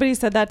Corps, somebody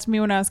said that to me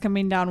when I was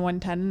coming down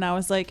 110, and I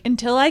was like,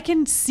 until I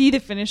can see the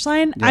finish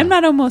line, I'm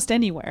not almost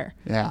anywhere.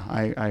 Yeah,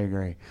 I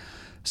agree.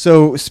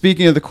 So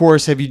speaking of the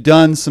course, have you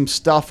done some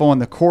stuff on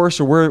the course,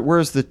 or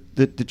where's the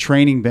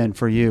training been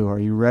for you? Are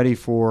you ready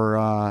for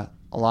a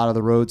lot of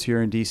the roads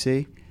here in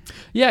DC?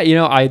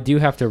 Yeah, I do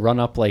have to run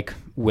up like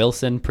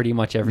Wilson pretty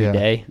much every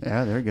day.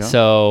 Yeah, there you go.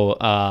 So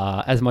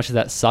as much as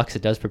that sucks,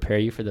 it does prepare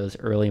you for those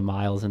early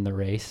miles in the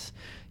race.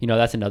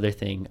 That's another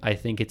thing. I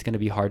think it's going to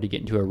be hard to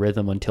get into a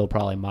rhythm until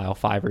probably mile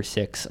 5 or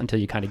 6, until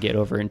you kind of get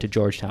over into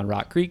Georgetown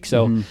Rock Creek.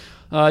 So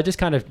just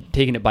kind of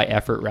taking it by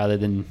effort rather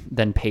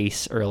than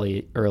pace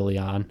early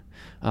on.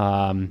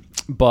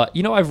 But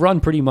I've run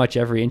pretty much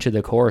every inch of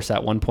the course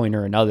at one point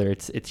or another.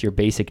 It's your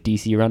basic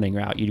DC running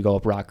route. You go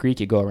up Rock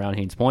Creek, you go around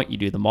Haynes Point, you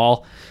do them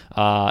all,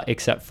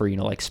 except for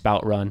like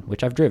Spout Run,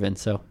 which I've driven.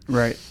 So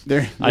right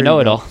there I know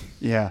it all.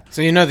 Yeah.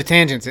 So you know the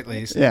tangents at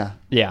least. Yeah.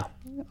 Yeah.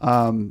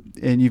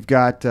 And you've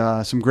got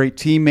some great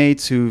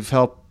teammates who've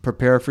helped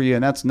prepare for you,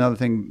 and that's another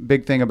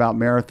big thing about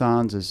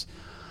marathons is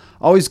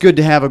always good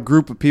to have a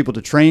group of people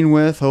to train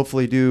with,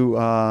 hopefully do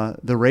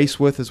the race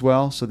with as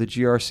well. So the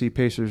GRC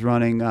Pacers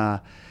Running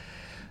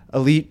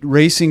elite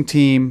racing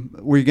team,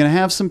 were you going to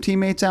have some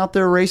teammates out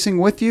there racing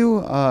with you?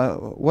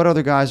 What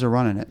other guys are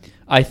running it?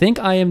 I think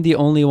I am the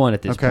only one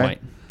at this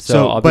point.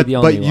 So I'll be the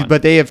only one.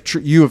 But they have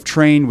you have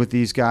trained with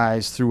these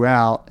guys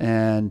throughout,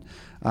 and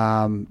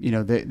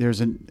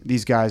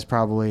these guys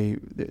probably,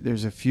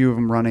 there's a few of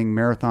them running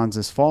marathons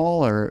this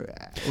fall, or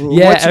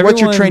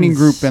what's your training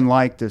group been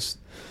like this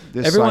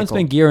Everyone's cycle?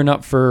 been gearing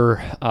up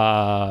for,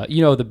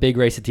 the big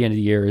race at the end of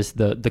the year is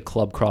the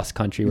club cross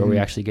country, where we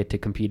actually get to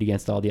compete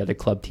against all the other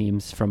club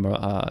teams from,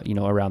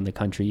 around the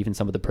country, even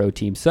some of the pro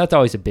teams. So that's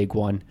always a big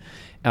one.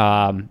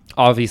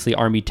 Obviously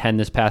Army 10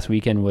 this past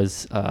weekend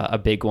was a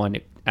big one.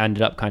 It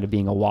ended up kind of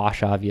being a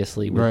wash,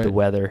 obviously, with the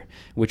weather,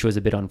 which was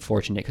a bit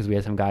unfortunate because we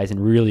had some guys in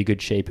really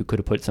good shape who could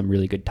have put some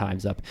really good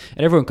times up,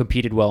 and everyone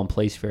competed well and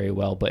placed very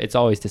well, but it's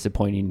always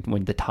disappointing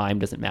when the time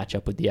doesn't match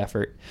up with the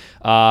effort.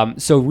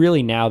 So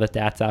really now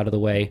that's out of the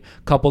way,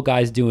 a couple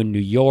guys doing New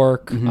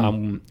York.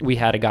 We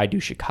had a guy do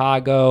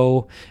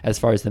Chicago. As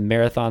far as the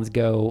marathons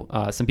go,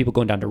 some people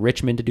going down to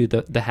Richmond to do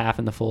the half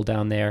and the full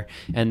down there,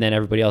 and then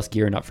everybody else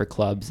gearing up for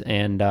clubs.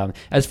 And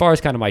as far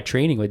as kind of my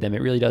training with them,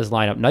 it really does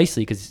line up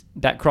nicely because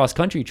that cross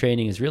country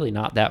training is really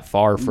not that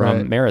far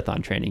from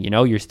marathon training.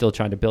 You're still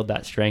trying to build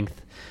that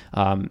strength.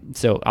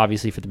 So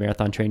obviously for the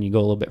marathon training, you go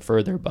a little bit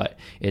further, but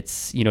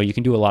it's, you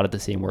can do a lot of the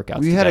same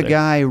workouts. We had a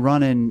guy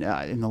running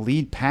in the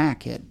lead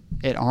pack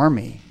at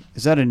Army.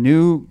 Is that a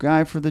new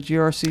guy for the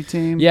GRC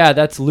team? Yeah,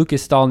 that's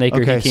Lucas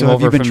Stallnaker. Okay, he came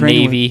over from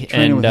Navy,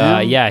 and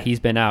he's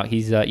been out.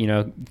 He's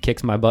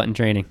kicks my butt in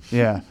training.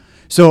 Yeah.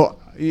 So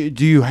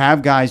do you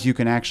have guys you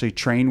can actually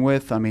train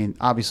with? I mean,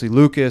 obviously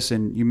Lucas,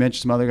 and you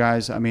mentioned some other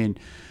guys. I mean,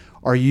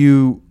 are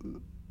you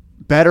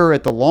better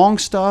at the long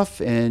stuff,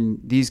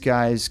 and these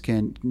guys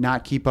can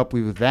not keep up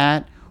with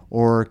that,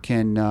 or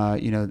can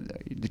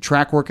the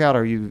track workout?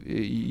 Are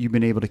you've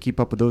been able to keep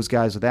up with those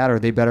guys with that? Or are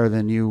they better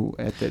than you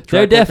at the track?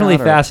 They're definitely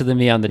faster than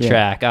me on the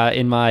track.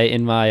 In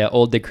my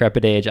old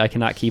decrepit age, I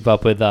cannot keep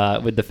up with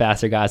the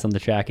faster guys on the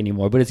track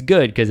anymore. But it's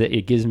good because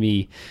it gives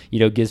me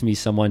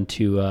someone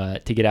to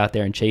get out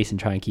there and chase and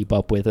try and keep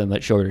up with, and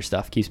that shorter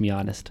stuff keeps me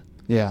honest.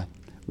 Yeah,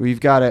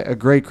 we've got a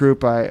great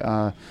group.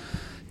 I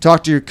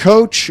talked to your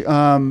coach.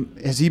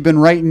 Has he been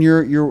writing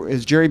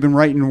has Jerry been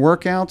writing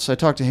workouts? I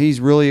talked to him. He's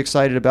really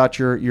excited about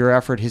your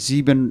effort. Has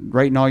he been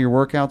writing all your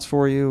workouts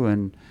for you?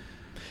 And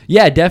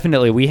yeah,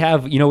 definitely. We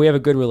have a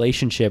good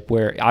relationship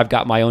where I've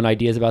got my own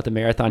ideas about the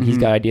marathon. He's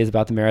got ideas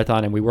about the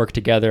marathon, and we work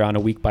together on a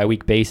week by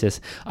week basis.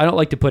 I don't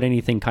like to put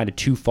anything kind of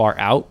too far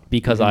out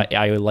because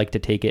I like to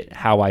take it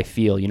how I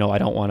feel. I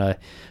don't want to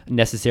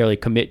necessarily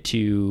commit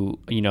to,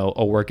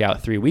 a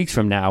workout 3 weeks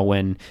from now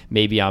when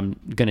maybe I'm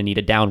going to need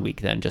a down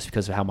week then, just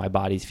because of how my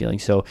body's feeling.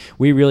 So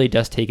we really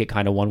just take it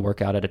kind of one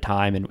workout at a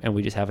time, and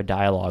we just have a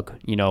dialogue,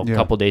 a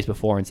couple days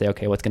before, and say,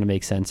 okay, what's going to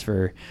make sense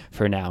for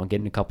now, and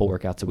getting a couple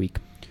workouts a week.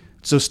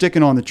 So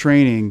sticking on the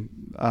training,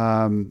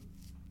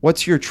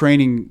 what's your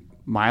training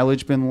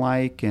mileage been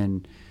like?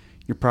 And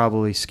you're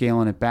probably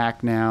scaling it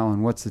back now.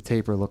 And what's the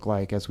taper look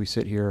like as we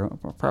sit here,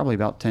 probably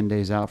about 10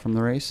 days out from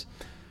the race?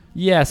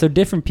 Yeah, so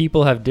different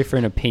people have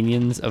different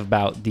opinions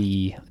about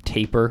the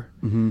taper.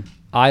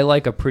 I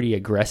like a pretty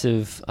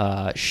aggressive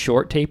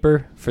short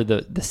taper for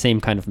the same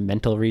kind of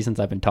mental reasons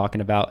I've been talking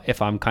about.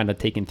 If I'm kind of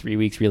taking 3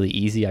 weeks really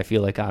easy, I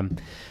feel like I'm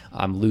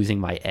losing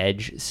my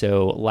edge.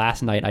 So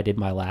last night I did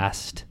my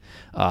last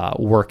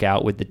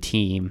workout with the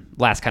team,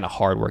 last kind of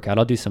hard workout.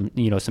 I'll do some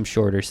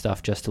shorter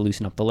stuff just to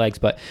loosen up the legs,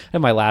 but I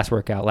had my last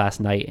workout last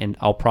night, and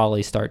I'll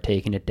probably start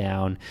taking it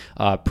down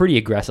pretty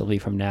aggressively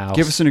from now.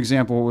 Give us an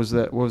example.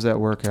 What was that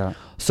workout?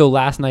 So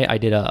last night I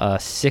did a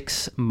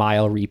 6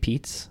 mile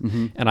repeats,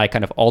 and I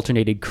kind of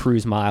alternated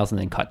cruise miles and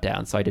then cut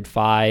down. So I did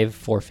 5,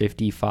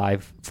 450,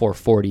 5,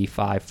 440,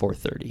 5,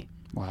 430.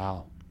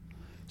 Wow.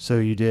 So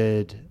you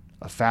did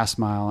a fast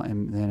mile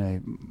and then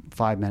a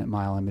 5-minute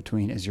mile in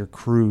between as your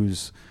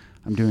cruise.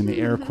 I'm doing the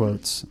air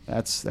quotes.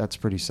 That's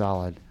pretty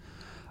solid.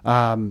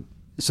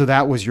 So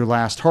that was your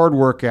last hard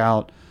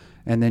workout,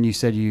 and then you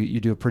said you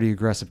do a pretty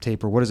aggressive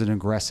taper. What does an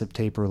aggressive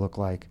taper look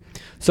like?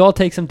 So I'll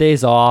take some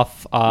days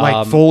off.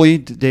 Like fully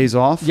days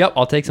off? Yep,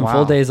 I'll take some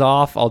full days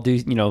off. I'll do,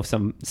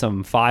 some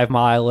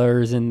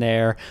 5-milers in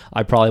there.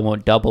 I probably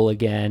won't double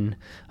again.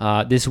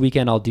 This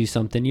weekend I'll do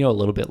something, a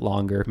little bit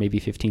longer, maybe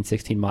 15,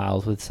 16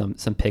 miles with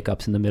some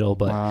pickups in the middle,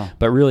 but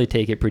really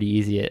take it pretty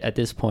easy. At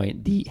this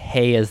point, the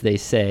hay, as they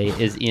say,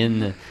 is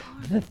in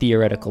the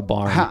theoretical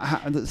barn.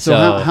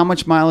 How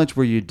much mileage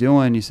were you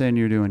doing? You saying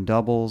you're doing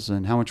doubles,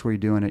 and how much were you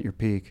doing at your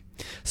peak?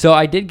 So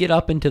I did get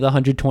up into the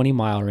 120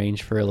 mile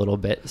range for a little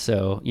bit.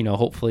 So,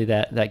 hopefully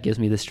that gives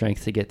me the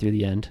strength to get through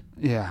the end.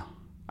 Yeah.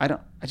 I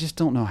just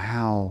don't know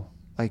how,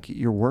 like,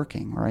 you're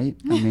working, right?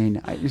 I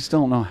mean, I just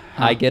don't know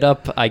how. I get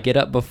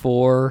up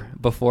before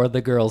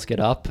the girls get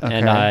up,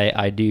 and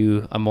I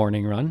do a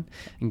morning run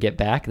and get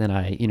back. Then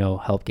I,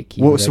 help get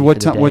Kiva ready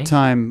what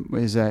time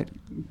is that?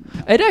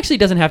 It actually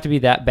doesn't have to be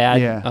that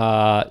bad.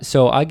 Yeah.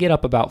 So I get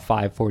up about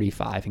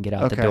 5:45 and get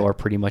out the door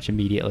pretty much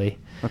immediately.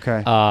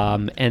 Okay.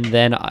 And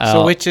then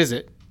so which is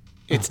it?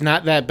 It's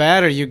not that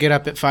bad, or you get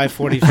up at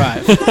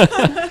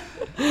 5:45?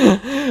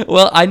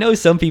 Well, I know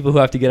some people who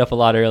have to get up a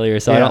lot earlier,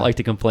 so I don't like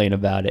to complain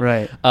about it.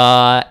 Right.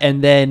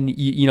 And then,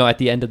 at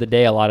the end of the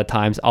day, a lot of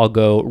times I'll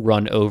go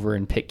run over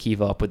and pick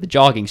Kiva up with the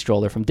jogging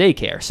stroller from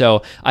daycare.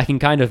 So I can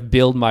kind of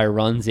build my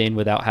runs in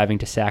without having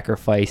to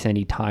sacrifice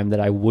any time that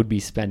I would be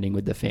spending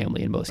with the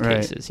family in most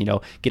cases.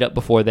 Get up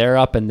before they're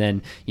up, and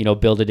then,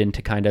 build it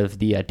into kind of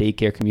the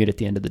daycare commute at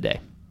the end of the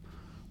day.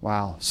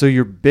 Wow. So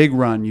your big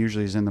run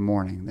usually is in the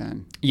morning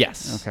then?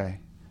 Yes. Okay.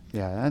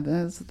 Yeah,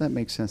 that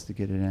makes sense to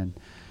get it in.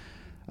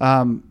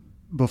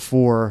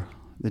 Before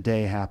the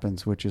day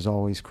happens, which is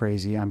always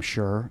crazy, I'm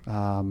sure.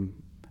 I'm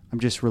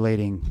just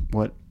relating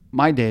what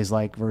my day's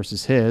like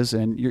versus his,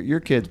 and your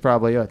kid's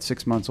probably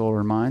 6 months older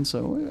than mine,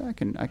 so I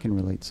can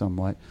relate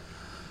somewhat.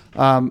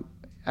 I'm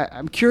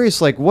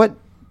curious, like what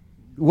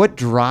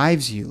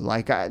drives you?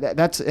 Like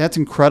that's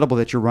incredible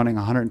that you're running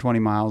 120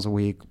 miles a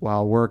week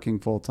while working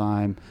full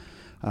time.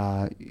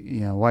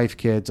 Wife,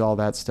 kids, all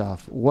that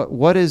stuff.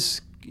 What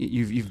is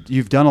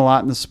You've done a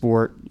lot in the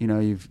sport.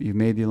 You've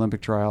made the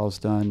Olympic trials,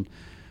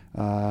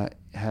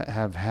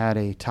 have had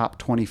a top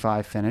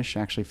 25 finish,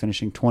 actually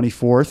finishing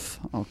 24th.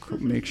 I'll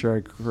make sure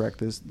I correct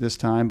this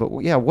time. But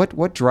yeah,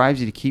 what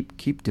drives you to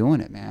keep doing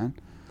it, man?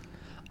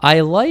 I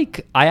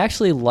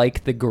actually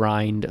like the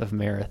grind of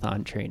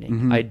marathon training.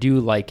 Mm-hmm. I do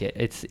like it.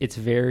 It's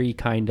very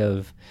kind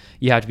of,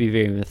 you have to be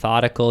very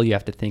methodical. You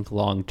have to think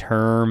long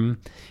term.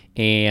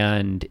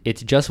 And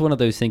it's just one of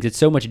those things. It's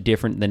so much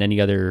different than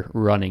any other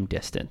running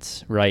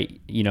distance,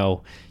 right?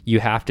 You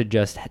have to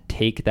just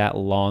take that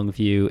long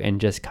view and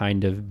just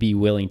kind of be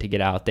willing to get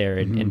out there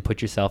and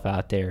put yourself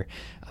out there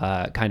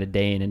kind of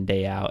day in and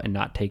day out and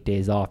not take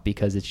days off,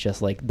 because it's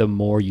just like the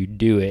more you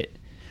do it,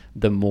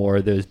 the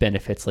more those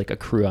benefits like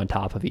accrue on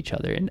top of each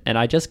other. And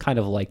I just kind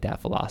of like that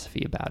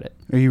philosophy about it.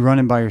 Are you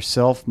running by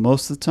yourself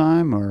most of the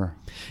time, or?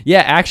 Yeah,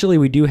 actually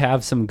we do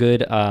have some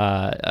good,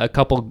 a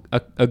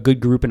good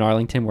group in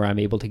Arlington where I'm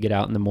able to get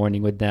out in the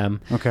morning with them.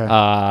 Okay.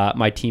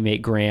 My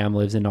teammate Graham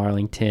lives in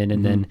Arlington,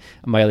 and then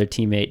my other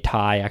teammate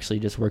Ty actually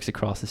just works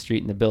across the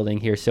street in the building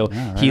here. So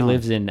he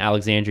lives in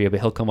Alexandria, but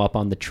he'll come up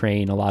on the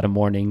train a lot of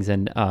mornings,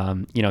 and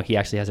he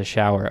actually has a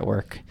shower at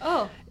work.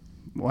 Oh.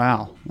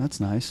 Wow, that's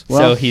nice.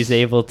 Well, so he's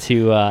able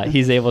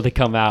to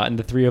come out, and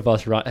the three of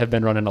us have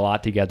been running a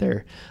lot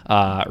together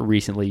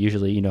recently.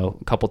 Usually, a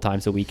couple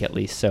times a week at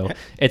least. So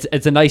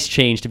it's a nice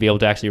change to be able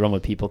to actually run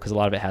with people, because a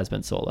lot of it has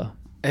been solo.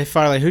 Hey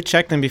Farley, who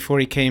checked him before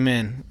he came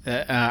in?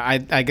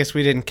 I guess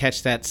we didn't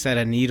catch that set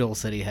of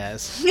needles that he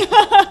has.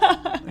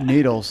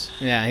 Needles.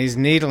 Yeah, he's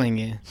needling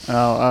you.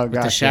 Oh,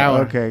 gotcha. The shower.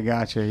 Okay,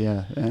 gotcha.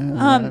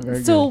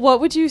 Yeah. So,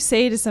 what would you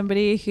say to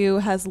somebody who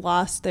has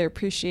lost their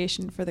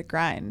appreciation for the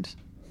grind?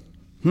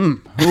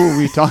 Who are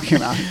we talking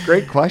about?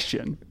 Great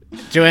question.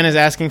 Joanna's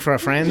asking for a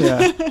friend.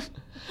 Yeah.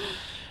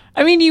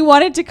 I mean, you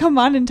wanted to come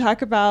on and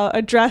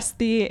address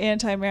the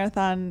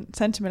anti-marathon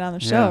sentiment on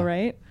the show,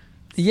 right?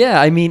 Yeah,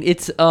 I mean,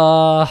 it's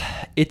a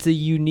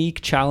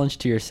unique challenge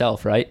to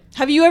yourself, right?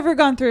 Have you ever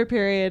gone through a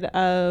period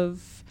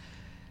of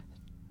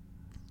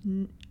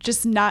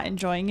just not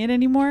enjoying it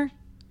anymore?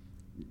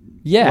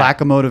 Yeah. Lack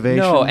of motivation.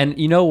 No, and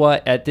you know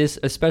what? At this,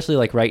 especially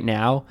like right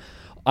now,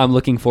 I'm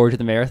looking forward to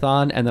the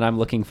marathon, and then I'm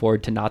looking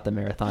forward to not the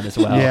marathon as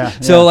well.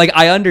 So like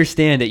I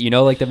understand it,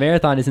 like the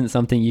marathon isn't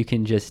something you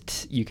can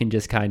just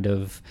kind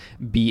of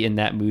be in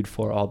that mood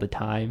for all the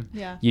time.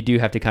 Yeah. You do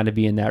have to kind of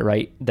be in that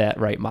right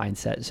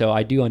mindset. So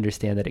I do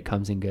understand that it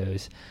comes and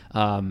goes.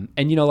 And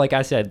like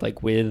I said,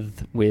 like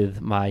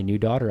with my new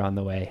daughter on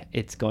the way,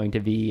 it's going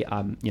to be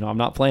I'm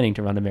not planning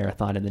to run a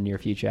marathon in the near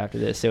future after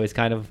this. So it's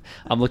kind of,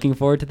 I'm looking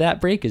forward to that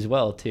break as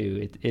well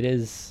too. It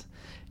is,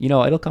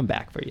 it'll come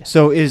back for you.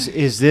 So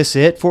is this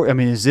it for? I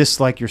mean, is this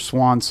like your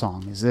swan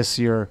song? Is this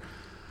your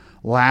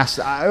last?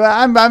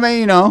 I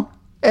mean,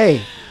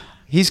 hey,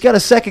 he's got a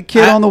second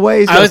kid on the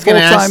way. He's got a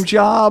full-time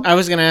job. I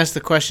was going to ask the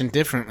question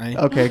differently.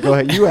 Okay, go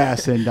ahead. You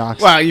ask then,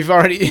 Doc. Well, you've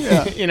already,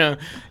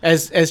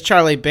 as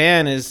Charlie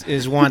Ban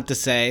is wont to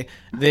say,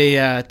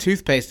 the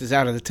toothpaste is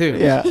out of the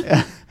tube.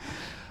 Yeah.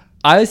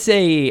 I would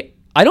say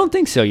I don't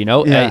think so.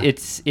 Yeah.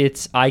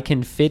 I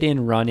can fit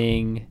in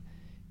running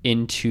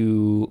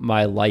into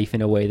my life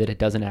in a way that it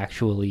doesn't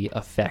actually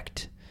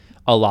affect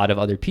a lot of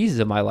other pieces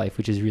of my life,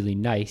 which is really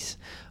nice.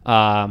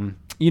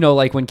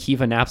 Like when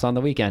Kiva naps on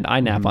the weekend, I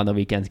nap on the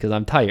weekends because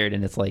I'm tired,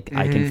 and it's like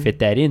I can fit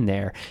that in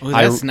there. Well,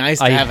 that's nice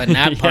to have a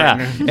nap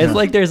partner. It's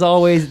like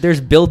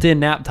there's built-in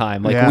nap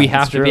time. Like we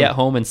have to be at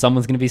home and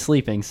someone's going to be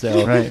sleeping,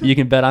 so you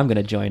can bet I'm going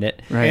to join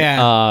it. Right.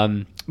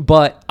 Yeah.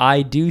 But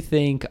I do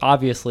think,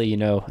 obviously, it's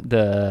going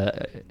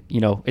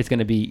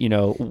to be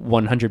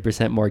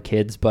 100% more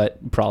kids,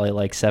 but probably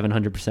like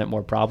 700%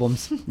 more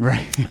problems.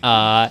 Right.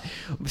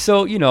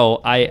 So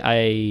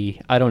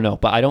I don't know,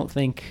 but I don't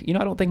think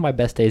my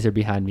best days are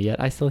behind me yet.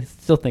 I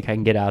still think I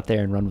can get out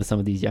there and run with some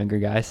of these younger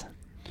guys.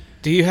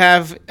 Do you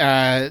have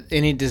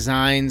any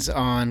designs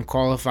on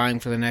qualifying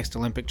for the next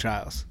Olympic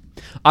trials?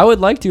 I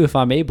would like to if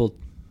I'm able.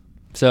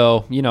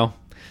 So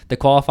the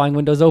qualifying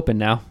window's open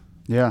now.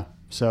 Yeah.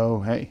 So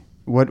hey,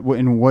 what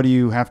do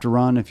you have to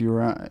run if you're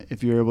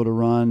able to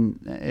run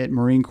at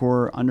Marine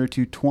Corps under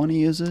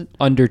 220? Is it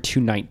under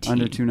 219?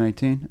 Under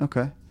 219.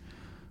 Okay.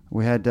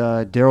 We had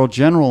Daryl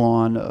General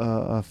on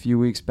a few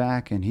weeks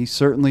back, and he's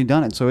certainly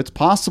done it. So it's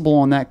possible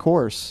on that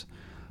course.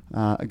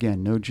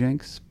 Again, no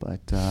jinx,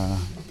 but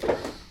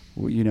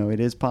it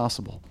is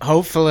possible.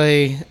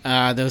 Hopefully,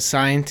 those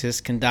scientists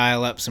can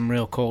dial up some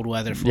real cold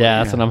weather for you.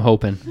 Yeah, that's what I'm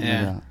hoping.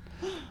 Yeah.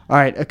 All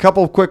right, a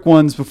couple of quick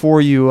ones before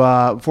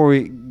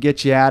we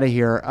get you out of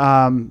here.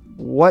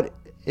 What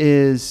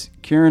is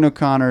Kieran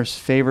O'Connor's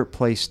favorite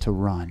place to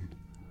run?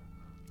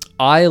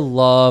 I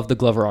love the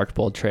Glover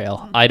Archbold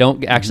Trail. I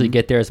don't actually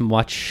get there as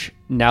much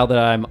now that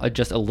I'm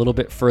just a little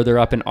bit further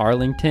up in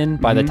Arlington.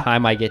 By the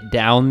time I get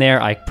down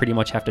there, I pretty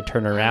much have to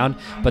turn around.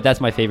 But that's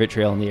my favorite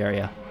trail in the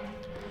area.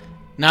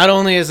 Not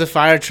only is the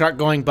fire truck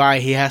going by,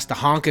 he has to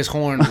honk his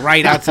horn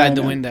right outside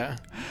the window.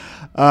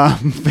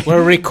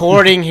 We're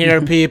recording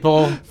here,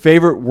 people.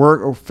 Favorite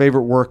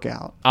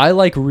workout? I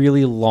like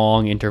really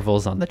long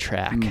intervals on the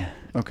track.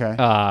 Okay.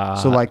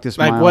 So like this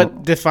like mile.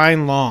 what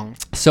define long?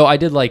 So I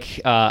did like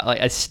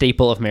a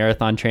staple of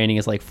marathon training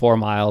is like 4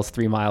 miles,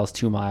 3 miles,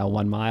 2 mile,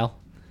 1 mile.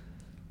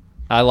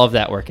 I love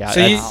that workout.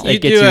 So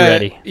it gets you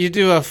ready. You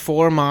do a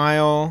 4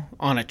 mile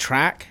on a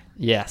track?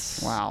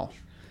 Yes. Wow.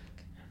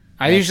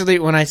 I usually,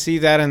 when I see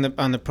that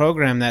on the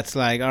program, that's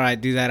like, all right,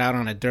 do that out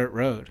on a dirt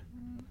road.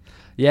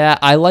 Yeah,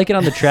 I like it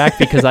on the track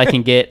because I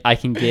can get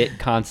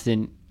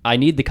constant. I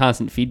need the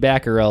constant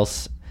feedback, or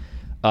else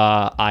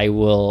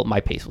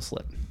my pace will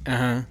slip.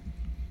 Uh-huh.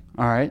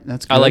 All right,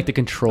 that's good. I like the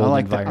controlled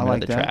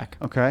environment of the track.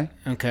 Okay.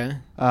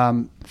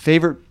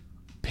 Favorite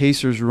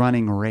Pacers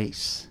running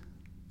race?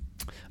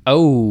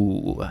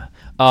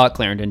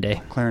 Clarendon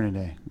Day. Clarendon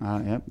Day.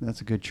 Yep,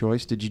 that's a good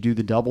choice. Did you do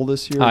the double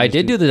this year? I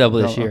did do the double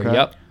this year. Okay.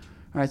 Yep.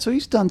 All right, so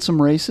he's done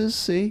some races.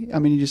 See, I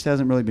mean, he just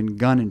hasn't really been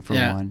gunning for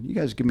one. You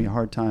guys give me a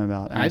hard time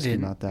about asking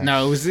about that.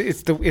 No,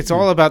 it's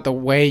all about the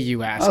way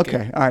you ask it.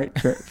 Okay, all right,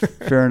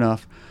 fair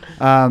enough.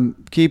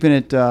 Keeping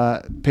it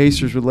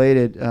Pacers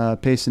related,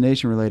 Pace the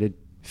Nation related.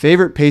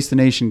 Favorite Pace the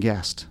Nation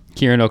guest?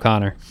 Kieran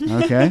O'Connor.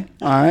 Okay,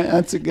 all right,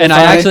 that's a good. And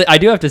I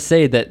do have to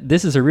say that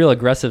this is a real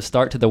aggressive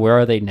start to the Where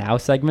Are They Now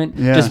segment.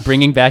 Yeah. Just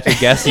bringing back your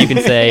guests, so you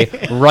can say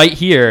right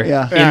here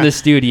in the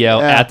studio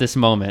at this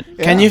moment.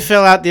 Yeah. Can you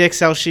fill out the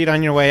Excel sheet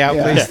on your way out,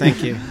 please?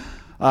 Thank you.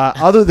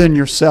 Other than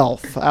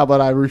yourself, how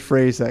about I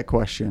rephrase that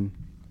question?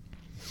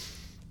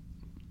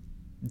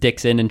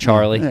 Dixon and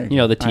Charlie,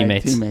 the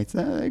teammates. Right,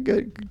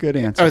 teammates. Good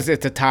answer. Oh, it's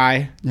a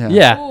tie.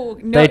 Yeah. Ooh,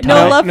 no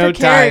love for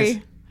Carrie.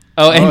 Ties.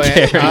 And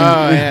Carrie.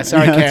 Oh, yeah.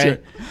 Sorry, Carrie.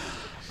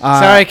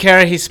 Sorry,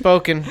 Carrie. He's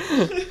spoken.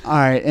 All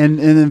right, and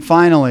then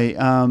finally,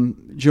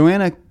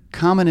 Joanna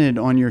commented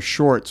on your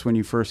shorts when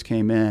you first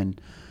came in.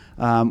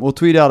 We'll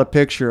tweet out a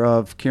picture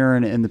of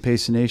Kieran and the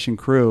Pace the Nation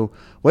crew.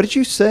 What did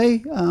you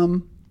say?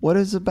 What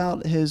is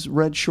about his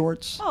red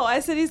shorts? Oh, I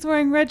said he's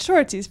wearing red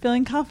shorts. He's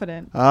feeling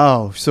confident.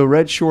 Oh, so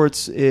red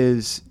shorts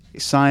is a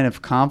sign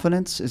of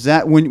confidence? Is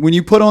that when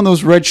you put on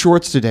those red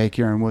shorts today,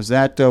 Kieran, was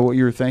that what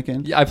you were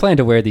thinking? Yeah, I plan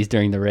to wear these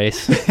during the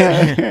race.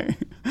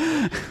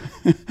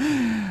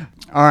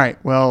 All right.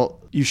 Well,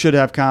 you should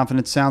have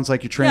confidence. Sounds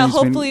like your training. Yeah,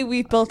 hopefully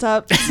we've built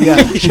up. Yeah,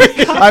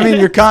 I mean,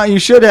 you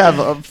should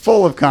have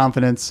full of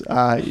confidence.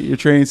 Your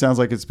training sounds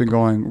like it's been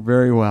going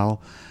very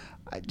well.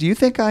 Do you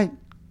think I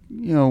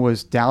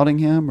was doubting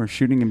him or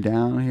shooting him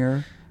down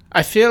here?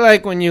 I feel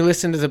like when you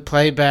listen to the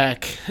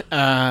playback,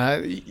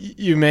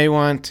 you may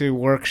want to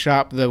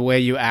workshop the way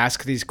you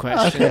ask these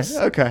questions.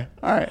 Okay.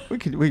 All right. We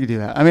could do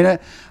that. I mean,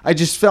 I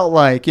just felt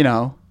like,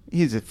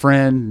 he's a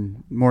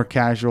friend, more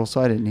casual,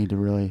 so I didn't need to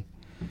really,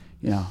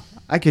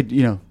 I could,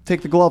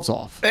 take the gloves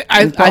off.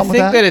 I think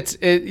that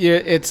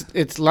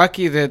it's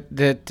lucky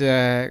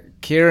that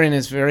Kieran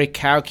is very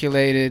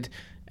calculated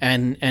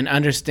and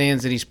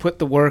understands that he's put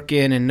the work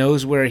in and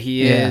knows where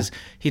he is.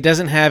 He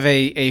doesn't have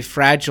a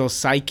fragile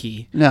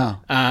psyche.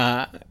 No.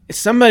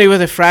 Somebody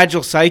with a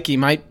fragile psyche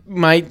might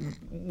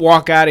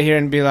walk out of here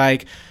and be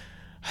like,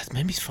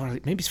 maybe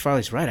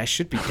Farley's right. I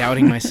should be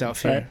doubting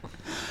myself here.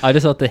 I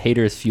just let the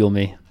haters fuel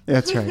me.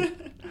 That's right.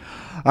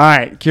 All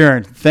right,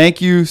 Kieran, thank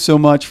you so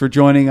much for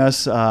joining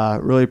us.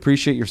 Really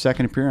appreciate your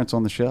second appearance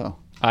on the show.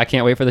 I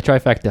can't wait for the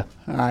trifecta.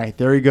 All right,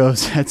 there he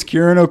goes. That's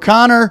Kieran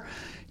O'Connor,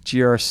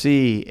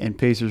 GRC and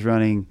Pacers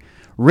Running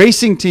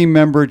racing team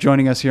member,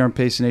 joining us here on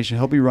Pace the Nation.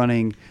 He'll be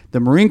running the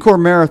Marine Corps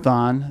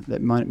Marathon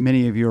that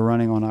many of you are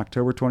running on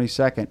October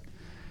 22nd.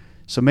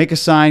 So make a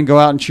sign, go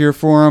out and cheer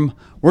for him.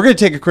 We're going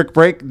to take a quick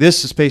break.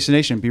 This is Pace the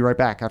Nation. Be right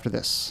back after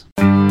this.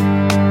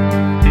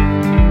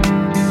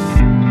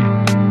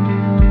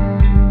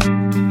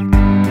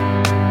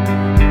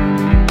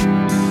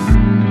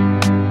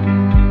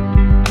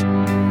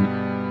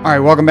 All right,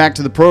 welcome back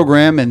to the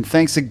program, and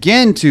thanks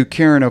again to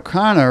Kieran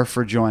O'Connor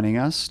for joining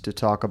us to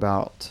talk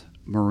about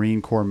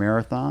Marine Corps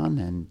Marathon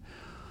and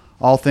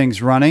all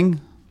things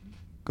running.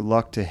 Good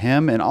luck to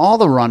him and all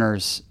the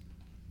runners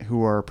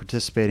who are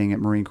participating at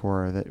Marine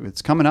Corps.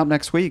 It's coming up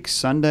next week,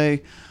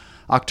 Sunday,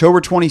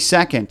 October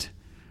 22nd.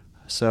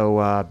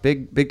 So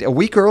big a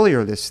week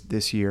earlier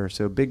this year.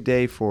 So big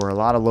day for a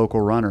lot of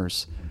local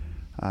runners.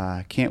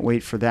 Can't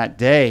wait for that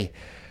day.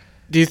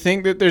 Do you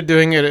think that they're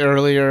doing it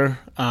earlier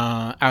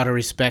out of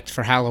respect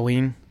for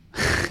Halloween?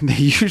 They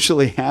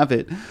usually have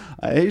it.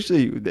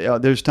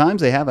 There's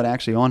times they have it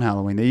actually on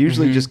Halloween. They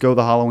usually just go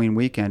the Halloween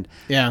weekend.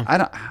 Yeah.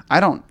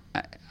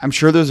 I'm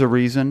sure there's a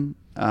reason.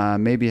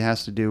 Maybe it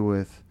has to do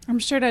with. I'm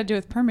sure it had to do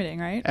with permitting,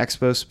 right?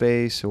 Expo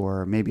space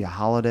or maybe a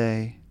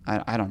holiday.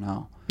 I don't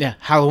know. Yeah,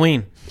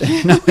 Halloween.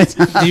 No, it's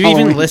not. Do you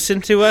Halloween. even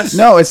listen to us?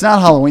 No, it's not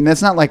Halloween.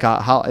 That's not like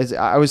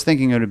I was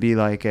thinking it would be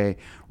like a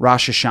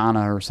Rosh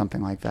Hashanah or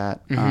something like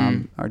that.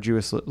 Our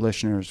Jewish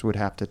listeners would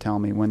have to tell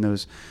me when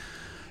those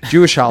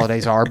Jewish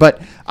holidays are.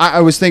 But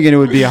I was thinking it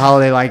would be a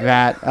holiday like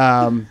that.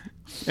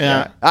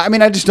 Yeah. I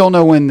mean, I just don't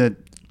know when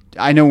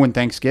I know when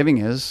Thanksgiving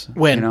is.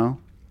 When? You know?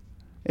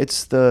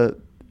 It's the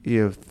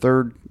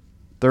third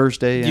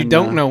Thursday. You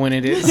don't know when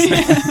it is.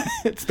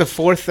 It's the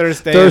fourth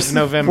Thursday of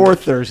November.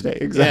 Fourth Thursday,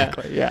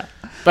 exactly. Yeah.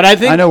 But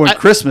I know when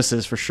Christmas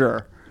is for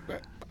sure.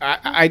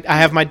 I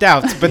have my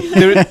doubts, but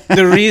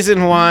the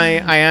reason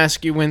why I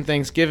ask you when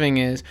Thanksgiving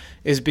is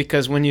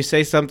because when you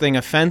say something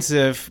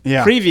offensive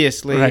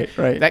previously,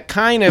 right. that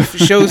kind of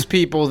shows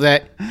people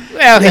that,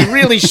 well, he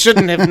really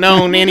shouldn't have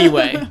known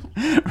anyway.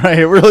 Right,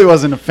 it really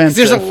wasn't offensive.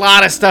 There's a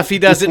lot of stuff he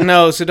doesn't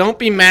know, so don't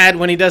be mad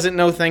when he doesn't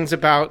know things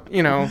about,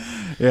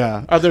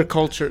 other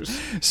cultures.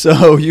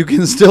 So you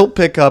can still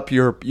pick up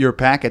your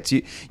packets.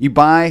 You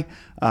buy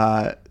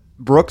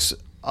Brooks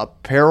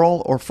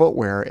apparel or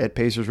footwear at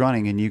Pacers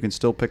Running, and you can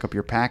still pick up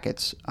your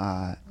packets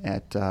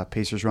at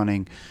Pacers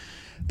Running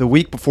the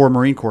week before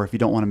Marine Corps if you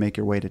don't want to make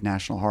your way to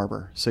National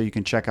Harbor. So you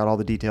can check out all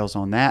the details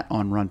on that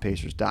on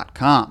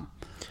runpacers.com.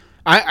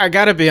 I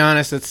got to be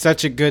honest, it's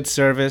such a good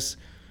service,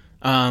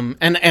 and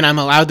I'm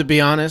allowed to be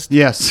honest.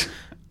 Yes.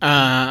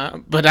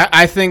 But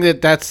I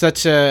think that's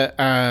such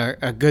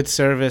a good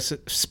service,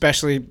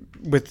 especially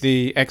with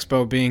the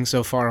expo being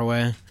so far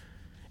away.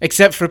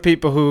 Except for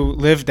people who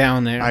live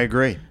down there. I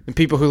agree. The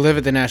people who live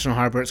at the National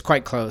Harbor, it's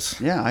quite close.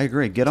 Yeah, I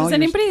agree. Does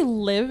anybody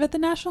live at the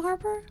National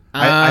Harbor?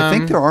 I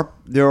think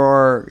there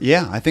are.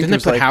 Yeah, I think didn't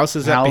there's they put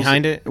houses up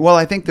behind it? Well,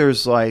 I think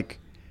there's like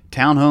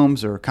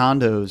townhomes or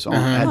condos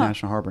at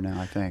National Harbor now.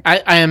 I think.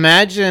 I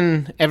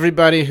imagine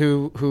everybody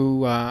who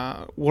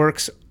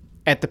works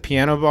at the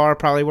piano bar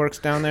probably works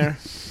down there.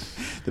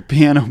 The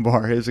piano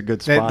bar is a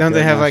good spot. Don't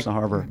they have National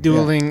like Harbor.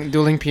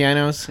 dueling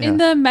pianos? In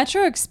the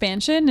metro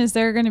expansion, is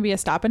there going to be a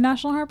stop in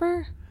National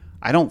Harbor?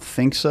 I don't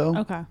think so.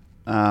 Okay.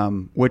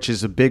 Which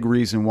is a big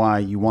reason why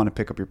you want to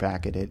pick up your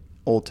packet at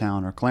Old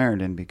Town or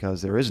Clarendon,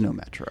 because there is no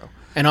metro.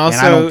 And also,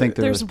 I don't think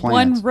there's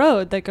one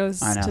road that goes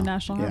to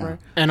National Harbor.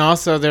 And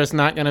also, there's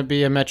not going to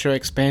be a metro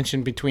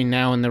expansion between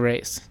now and the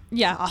race.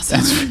 Yeah, awesome.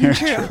 That's very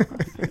true.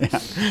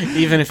 Yeah.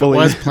 Even if it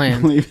was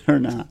planned. Believe it or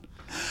not.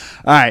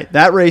 All right,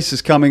 that race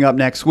is coming up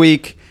next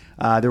week.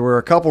 There were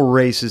a couple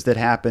races that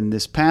happened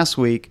this past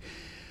week.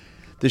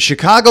 The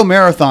Chicago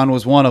Marathon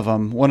was one of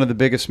them, one of the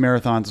biggest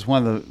marathons. It's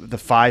one of the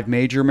 5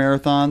 major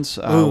marathons.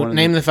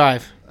 Name the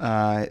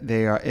 5.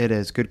 They are. It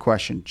is. Good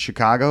question.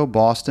 Chicago,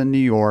 Boston, New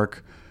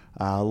York,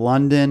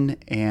 London,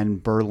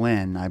 and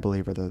Berlin, I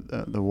believe, are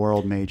the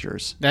world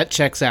majors. That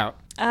checks out.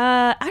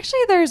 Actually,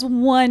 there's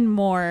one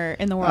more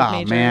in the world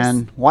majors. Oh,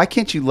 man. Why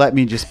can't you let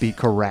me just be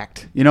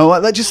correct? You know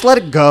what? Just let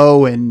it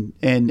go, and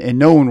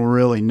no one will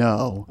really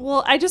know.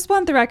 Well, I just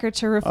want the record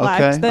to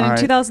reflect that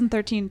in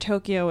 2013,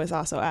 Tokyo was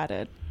also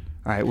added.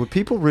 All right. Would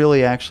people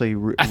really actually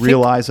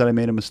realize that I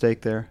made a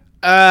mistake there?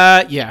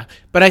 Yeah,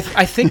 but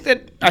I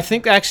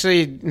think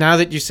actually now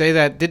that you say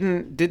that,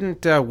 didn't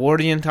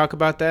Wardian talk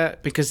about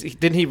that, because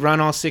didn't he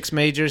run all 6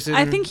 majors?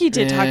 I think he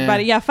did talk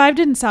about it. Yeah, 5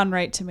 didn't sound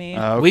right to me.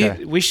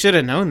 Okay. We should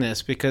have known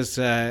this because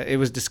it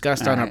was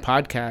discussed on our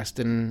podcast,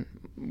 and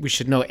we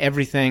should know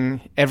everything,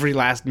 every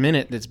last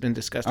minute that's been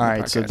discussed. All on right,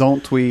 the podcast. so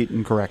don't tweet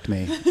and correct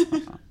me.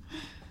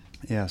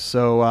 Yeah.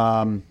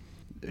 So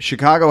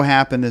Chicago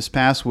happened this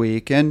past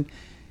week, and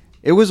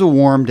it was a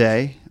warm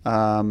day.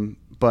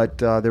 But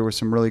there were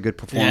some really good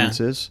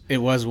performances. Yeah, it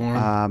was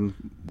warm.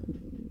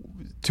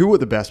 2 of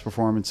the best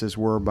performances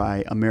were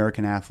by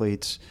American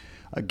athletes.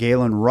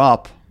 Galen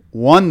Rupp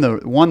won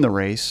the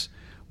race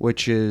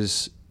which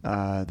is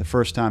the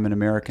first time an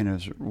American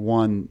has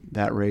won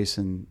that race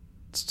in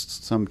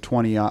some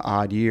 20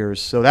 odd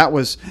years. So that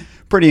was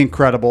pretty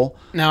incredible.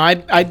 Now,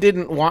 I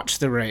didn't watch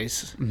the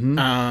race, and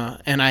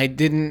I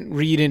didn't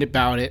read it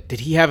about it. Did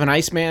he have an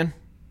Iceman?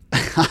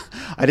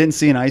 I didn't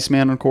see an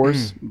Iceman on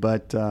course,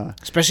 but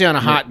especially on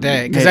a hot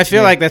day, because I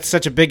feel like that's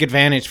such a big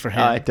advantage for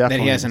him that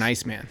he has an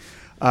Iceman.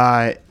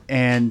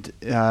 And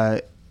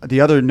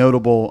the other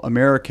notable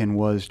American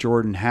was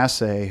Jordan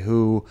Hasse,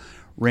 who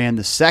ran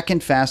the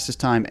second fastest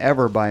time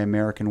ever by an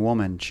American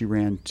woman. She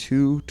ran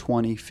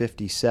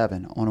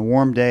 2:20.57 on a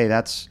warm day.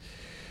 That's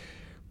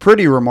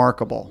pretty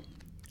remarkable.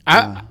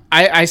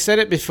 I said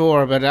it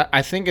before, but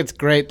I think it's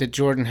great that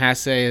Jordan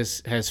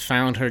Hasse has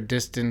found her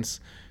distance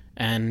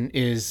and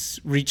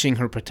is reaching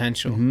her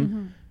potential.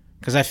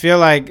 Because I feel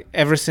like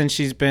ever since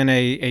she's been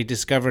a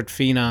discovered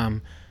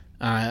phenom,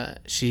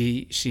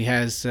 she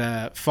has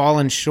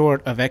fallen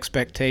short of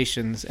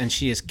expectations, and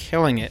she is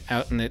killing it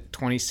out in the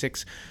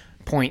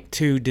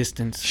 26.2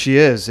 distance. She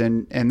is,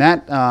 and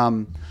that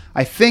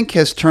I think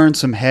has turned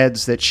some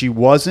heads that she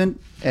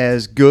wasn't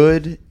as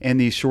good in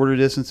these shorter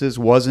distances.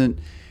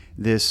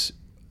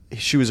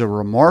 She was a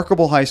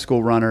remarkable high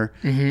school runner,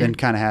 then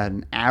kind of had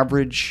an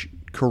average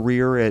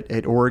career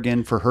at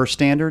Oregon for her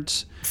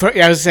standards. I was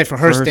going to say for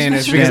her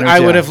standards, because I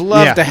would have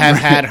loved to have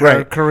had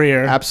her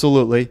career.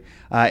 Absolutely.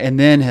 And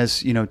then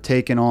has,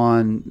 taken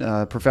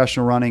on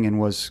professional running and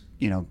was,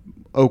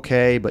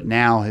 okay, but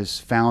now has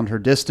found her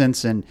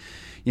distance and,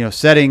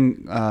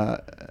 setting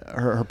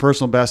her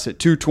personal best at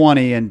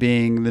 2:20 and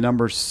being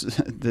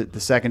the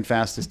second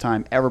fastest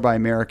time ever by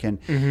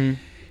American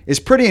is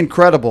pretty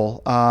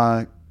incredible,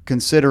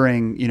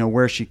 considering,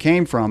 where she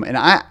came from. And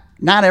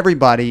not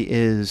everybody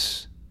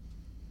is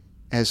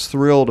as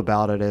thrilled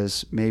about it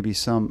as maybe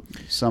some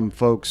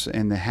folks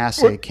in the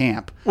Hasse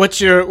camp. What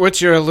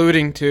you're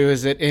alluding to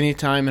is that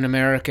anytime an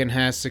American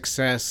has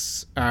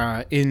success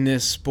in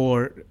this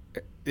sport,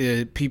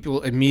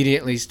 people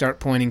immediately start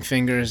pointing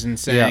fingers and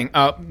saying,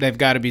 "Oh, they've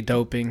got to be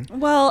doping."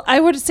 Well, I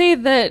would say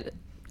that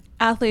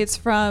athletes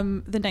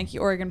from the Nike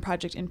Oregon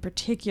Project in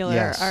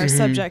particular are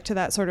subject to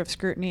that sort of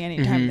scrutiny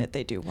anytime that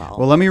they do well.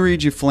 Well, let me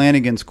read you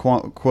Flanagan's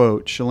quote,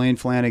 Shalane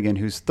Flanagan,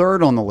 who's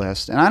third on the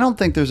list. And I don't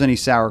think there's any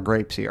sour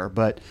grapes here,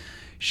 but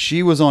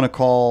she was on a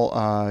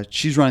call.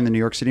 She's running the New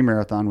York City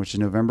Marathon, which is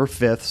November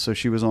 5th. So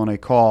she was on a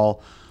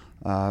call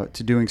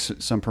to doing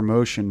some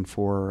promotion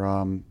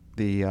for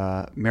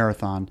the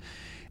marathon.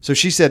 So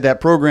she said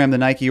that program, the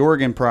Nike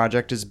Oregon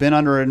Project, has been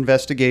under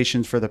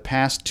investigation for the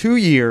past 2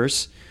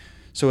 years.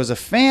 So as a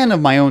fan of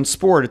my own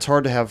sport, it's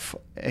hard to have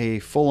a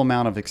full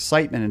amount of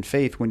excitement and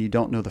faith when you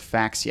don't know the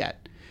facts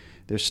yet.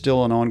 There's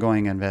still an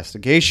ongoing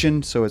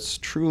investigation, so it's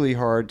truly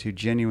hard to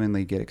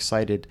genuinely get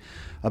excited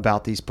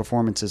about these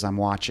performances I'm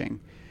watching.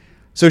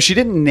 So she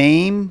didn't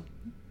name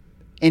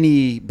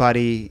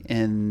anybody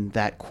in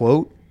that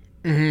quote.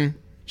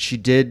 She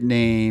did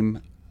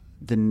name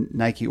the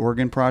Nike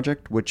Oregon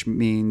Project, which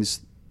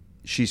means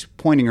she's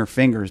pointing her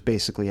fingers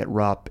basically at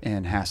Rupp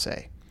and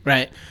Hasse.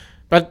 Right.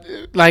 But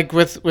like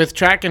with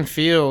track and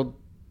field,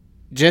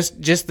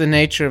 just the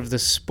nature of the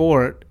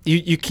sport,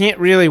 you can't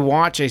really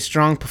watch a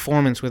strong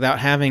performance without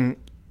having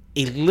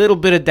a little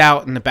bit of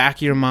doubt in the back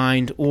of your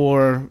mind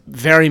or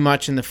very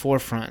much in the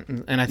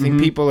forefront. And I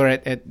think people are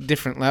at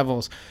different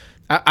levels.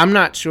 I'm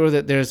not sure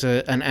that there's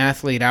an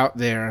athlete out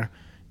there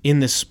in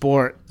the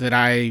sport that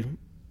I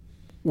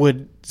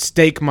would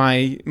stake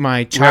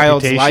my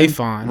child's life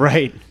on,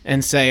 right,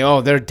 and say,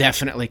 oh, they're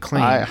definitely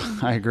clean.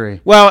 I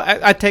agree. Well,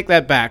 I take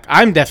that back.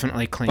 I'm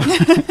definitely clean.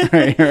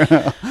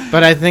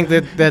 But I think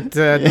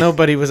that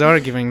nobody was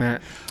arguing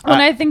that. Well,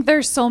 and I think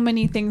there's so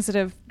many things that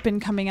have been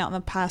coming out in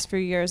the past few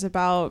years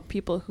about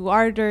people who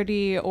are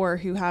dirty or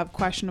who have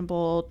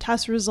questionable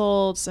test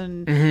results.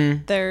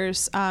 And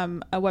there's a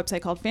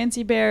website called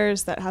Fancy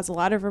Bears that has a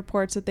lot of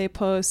reports that they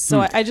post.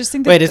 So I just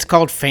think that... Wait, it's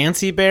called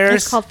Fancy Bears?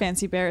 It's called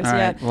Fancy Bears, All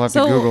yeah. right, we'll have to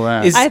Google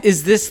that.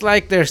 Is this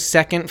like their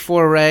second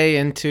foray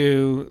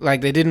into,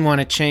 like, they didn't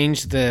want to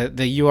change the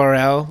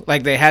URL?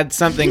 Like, they had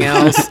something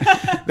else.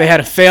 They had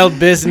a failed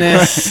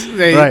business.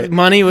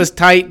 Money was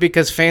tight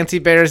because Fancy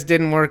Bears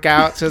didn't work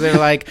out. So they're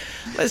like,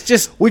 let's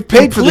just we've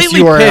paid for this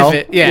URL.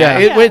 Pivot.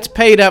 It's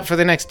paid up for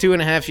the next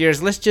 2.5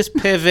 years. Let's just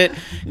pivot,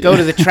 go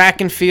to the track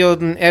and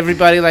field, and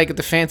everybody like at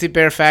the Fancy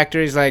Bear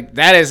factory is like,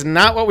 that is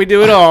not what we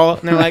do at all.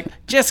 And they're like,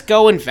 just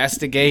go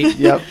investigate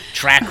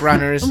track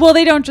runners. Well,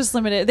 they don't just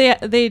limit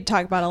it. They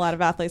talk about a lot of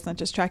athletes, not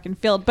just track and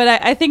field. But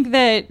I think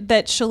that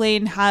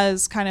Shalane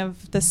has kind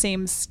of the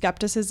same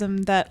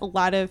skepticism that a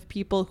lot of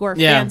people who are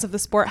fans of the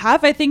sport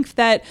have. I think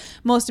that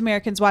most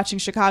Americans watching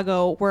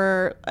Chicago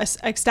were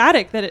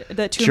ecstatic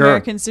that two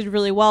Americans did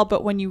really well.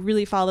 But when you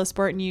really follow the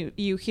sport and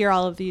you hear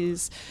all of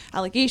these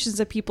allegations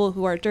of people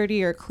who are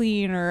dirty or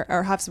clean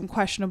or have some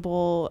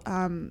questionable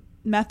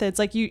methods,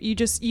 like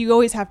you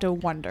always have to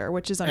wonder,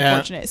 which is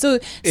unfortunate. So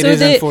it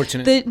is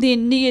unfortunate. The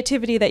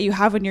negativity that you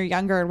have when you're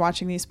younger and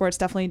watching these sports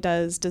definitely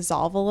does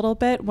dissolve a little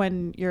bit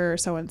when you're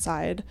so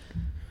inside.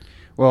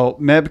 Well,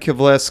 Meb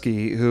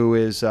Keflezighi, who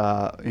is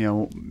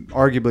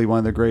arguably one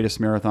of the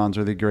greatest marathons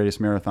or the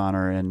greatest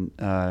marathoner in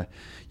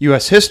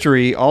U.S.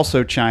 history,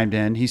 also chimed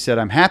in. He said,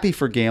 "I'm happy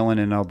for Galen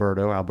and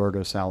Alberto."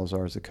 Alberto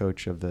Salazar is the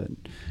coach of the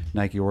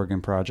Nike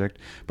Oregon Project,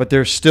 but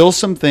there's still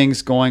some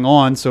things going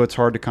on, so it's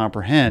hard to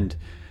comprehend.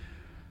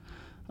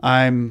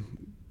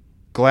 I'm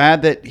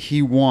glad that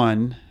he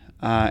won,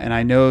 and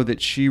I know that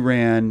she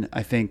ran,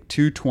 I think,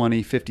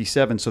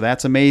 2:20:57, so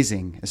that's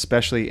amazing,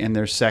 especially in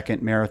their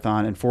second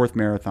marathon and fourth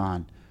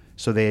marathon.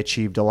 So they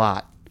achieved a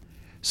lot.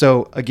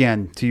 So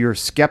again, to your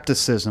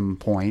skepticism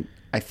point,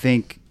 I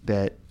think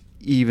that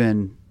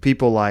even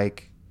people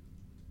like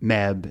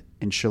Meb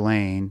and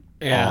Shalane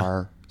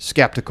are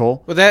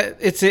skeptical. Well,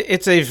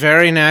 it's a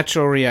very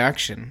natural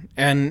reaction,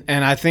 and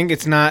I think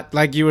it's not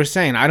like you were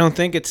saying. I don't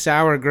think it's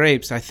sour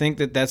grapes. I think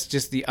that's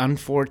just the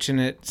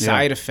unfortunate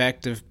side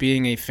effect of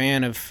being a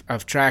fan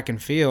of track and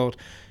field,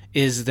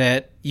 is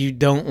that you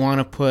don't want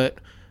to put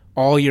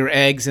all your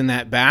eggs in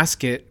that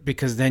basket,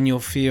 because then you'll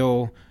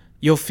feel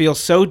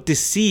so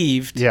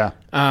deceived.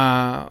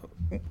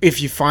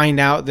 If you find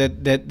out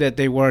that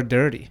they were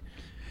dirty.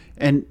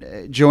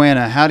 And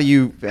Joanna, how do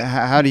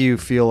you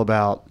feel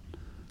about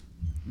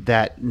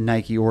that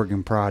Nike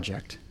Oregon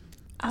Project?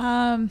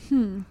 To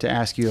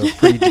ask you a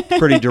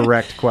pretty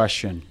direct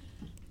question.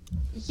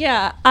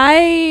 Yeah,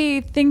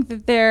 I think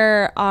that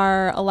there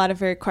are a lot of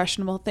very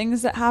questionable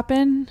things that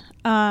happen.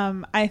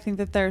 I think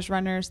that there's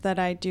runners that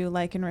I do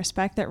like and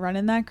respect that run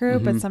in that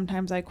group, but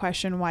sometimes I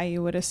question why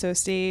you would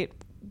associate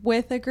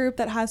with a group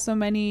that has so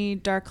many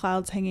dark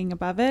clouds hanging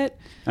above it.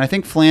 And I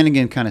think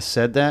Flanagan kind of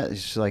said that.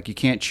 It's like, you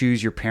can't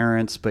choose your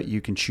parents, but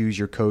you can choose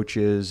your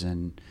coaches.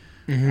 And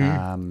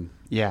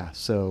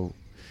so.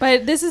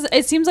 But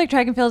it seems like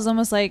track and field is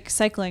almost like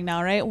cycling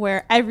now, right?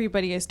 Where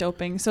everybody is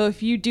doping. So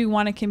if you do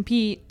want to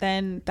compete,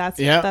 then that's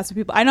what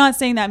people, I'm not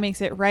saying that makes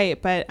it right,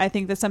 but I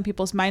think that some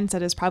people's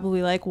mindset is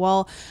probably like,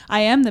 well, I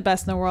am the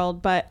best in the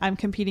world, but I'm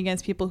competing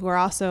against people who are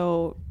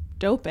also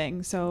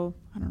doping. So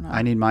I don't know.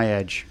 I need my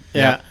edge.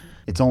 Yeah.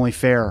 It's only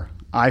fair.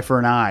 Eye for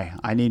an eye.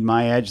 I need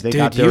my edge. They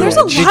got their There's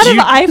edge. a lot of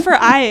eye for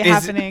eye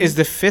happening. Is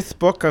the fifth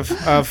book of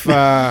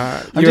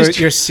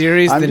your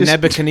series the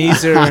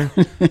Nebuchadnezzar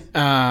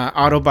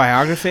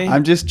autobiography?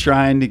 I'm just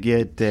trying to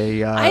get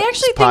a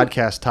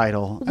podcast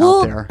title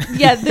out there.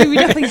 Yeah, we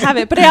definitely have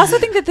it. But I also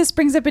think that this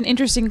brings up an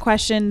interesting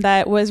question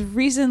that was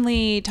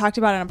recently talked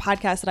about on a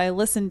podcast that I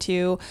listened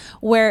to,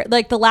 where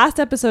like the last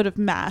episode of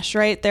MASH,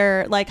 right?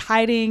 They're like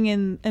hiding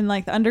in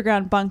like the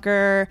underground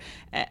bunker,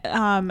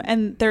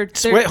 and they're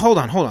wait, hold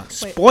on.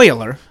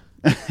 Spoiler.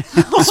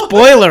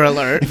 Spoiler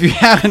alert. If you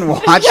haven't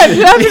watched if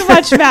you haven't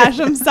watched MASH,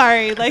 I'm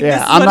sorry. Like,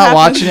 I'm not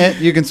watching it.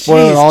 You can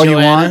spoil it all Joanna.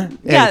 you want.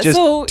 Yeah, just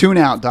tune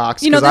out,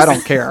 docs, because I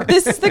don't care.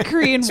 This is the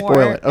Korean War.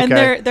 Spoil it.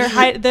 Okay.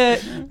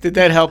 And Did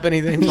that help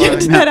anything?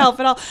 Did that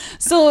help at all?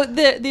 So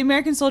the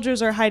American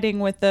soldiers are hiding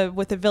with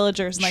the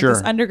villagers in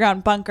this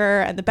underground bunker,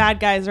 and the bad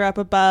guys are up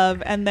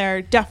above, and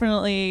they're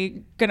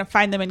definitely gonna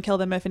find them and kill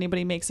them if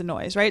anybody makes a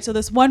noise, right? So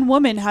this one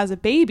woman has a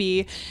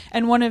baby,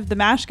 and one of the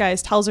MASH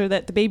guys tells her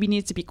that the baby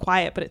needs to be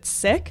quiet, but it's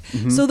sick.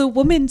 So the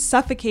woman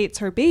suffocates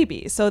her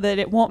baby so that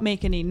it won't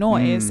make any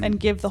noise and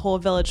give the whole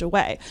village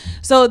away.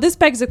 So this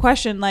begs the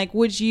question, like,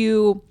 would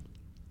you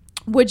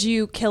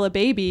kill a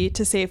baby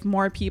to save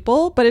more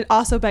people? But it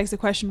also begs the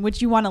question,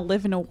 would you want to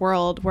live in a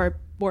world where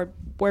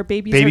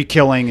babies baby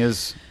killing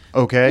is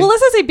okay? Well,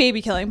 let's not say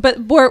baby killing, but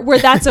where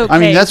that's okay. I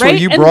mean, that's right?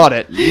 where you brought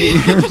it.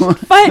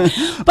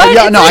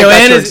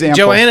 but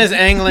Joanna's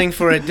angling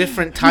for a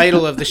different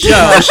title of the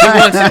show. She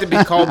wants it to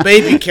be called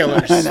Baby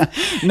Killers.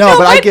 No,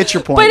 but I get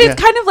your point. But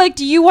it's kind of like,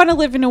 do you want to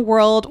live in a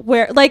world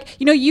where, like,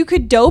 you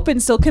could dope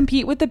and still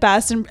compete with the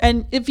best,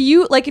 and if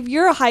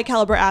you're a high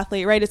caliber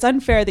athlete, right, it's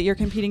unfair that you're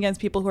competing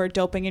against people who are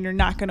doping and you're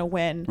not going to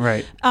win.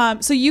 Right.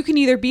 So you can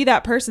either be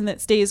that person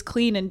that stays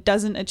clean and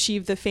doesn't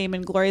achieve the fame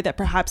and glory that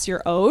perhaps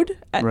you're owed,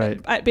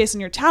 based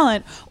on your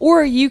talent,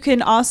 or you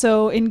can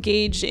also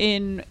engage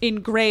in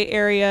gray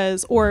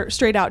areas or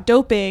straight out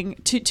doping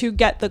to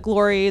get the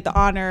glory, the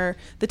honor,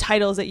 the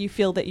titles that you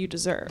feel that you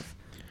deserve.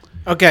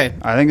 Okay.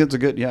 I think it's a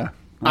good,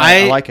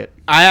 I like it.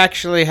 I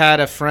actually had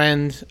a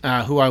friend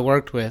who I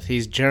worked with.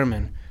 He's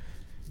German.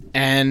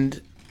 And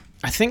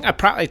I think I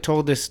probably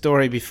told this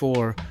story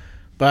before,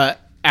 but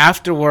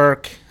after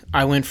work,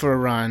 I went for a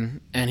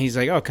run, and he's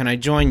like, "Oh, can I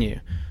join you?"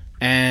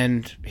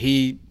 And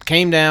he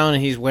came down,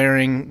 and he's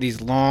wearing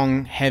these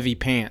long, heavy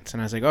pants.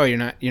 And I was like, "Oh,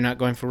 you're not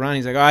going for a run?"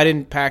 He's like, "Oh, I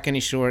didn't pack any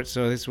shorts,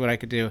 so this is what I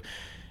could do."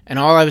 And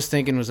all I was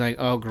thinking was like,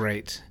 "Oh,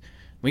 great."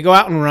 We go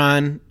out and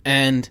run,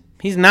 and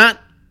he's not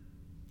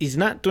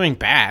doing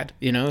bad,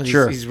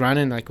 He's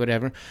running like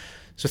whatever.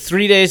 So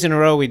 3 days in a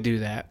row we do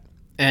that,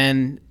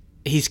 and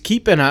he's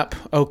keeping up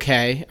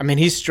okay. I mean,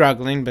 he's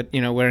struggling, but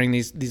wearing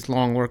these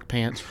long work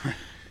pants.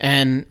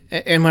 And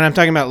when I'm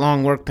talking about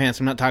long work pants,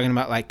 I'm not talking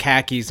about like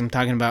khakis. I'm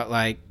talking about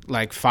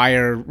like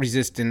fire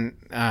resistant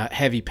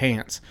heavy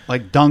pants.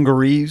 Like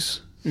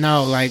dungarees?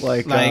 No,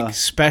 like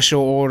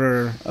special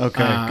order.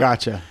 Okay,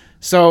 gotcha.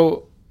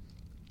 So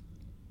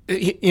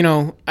you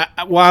know,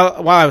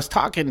 while I was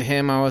talking to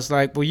him, I was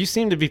like, well, you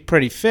seem to be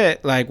pretty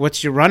fit. Like,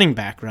 what's your running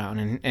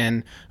background?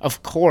 And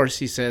of course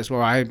he says,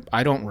 well,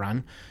 I don't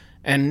run.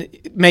 And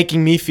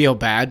making me feel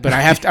bad, but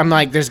I have to, I'm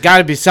like, there's got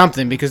to be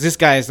something because this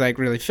guy is like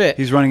really fit.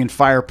 He's running in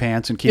fire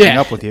pants and keeping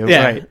up with you.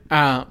 Yeah.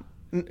 Right.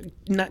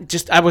 Not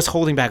just, I was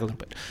holding back a little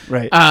bit.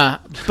 Right.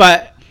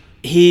 But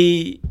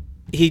he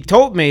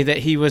told me that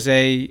he was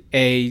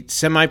a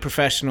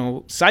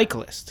semi-professional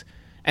cyclist.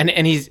 And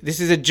this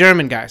is a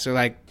German guy, so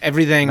like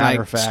everything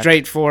like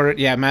straightforward,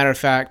 matter of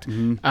fact.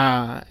 Mm-hmm.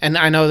 And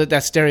I know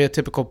that's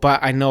stereotypical, but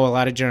I know a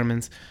lot of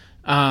Germans.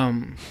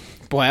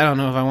 Boy, I don't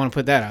know if I want to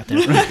put that out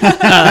there.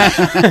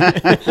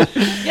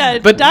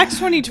 But Dax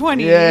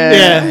 2020.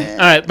 Yeah.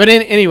 All right, but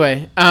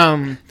anyway,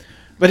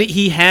 but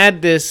he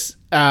had this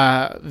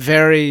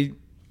very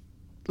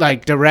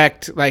like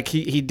direct, like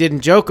he didn't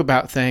joke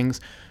about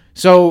things,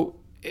 so.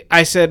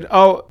 I said,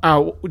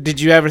 did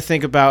you ever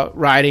think about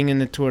riding in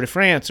the Tour de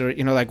France or,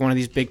 you know, like one of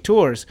these big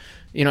tours,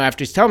 you know,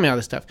 after he's telling me all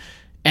this stuff.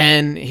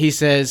 And he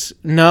says,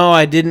 no,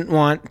 I didn't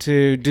want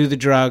to do the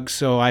drugs,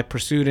 so I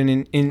pursued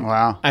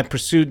I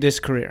pursued this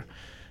career.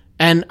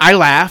 And I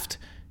laughed,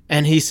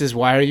 and he says,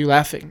 why are you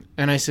laughing?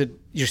 And I said,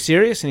 you're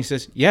serious? And he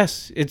says,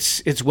 yes,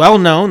 it's well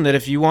known that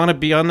if you want to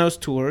be on those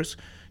tours,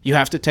 you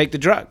have to take the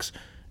drugs.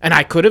 And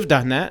I could have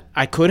done that.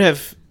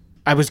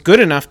 I was good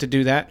enough to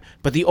do that,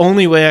 but the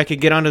only way I could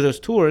get onto those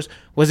tours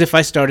was if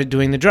I started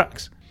doing the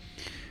drugs.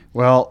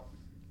 Well,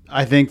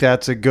 I think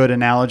that's a good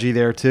analogy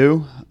there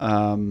too.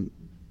 And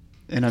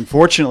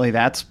unfortunately,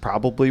 that's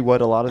probably what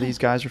a lot of these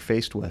guys are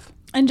faced with.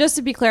 And just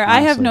to be clear, honestly,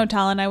 I have no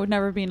talent. I would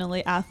never be an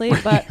elite athlete.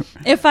 But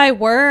if I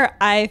were,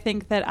 I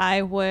think that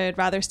I would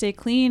rather stay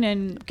clean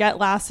and get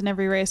last in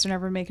every race or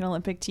never make an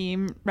Olympic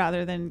team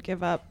rather than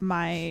give up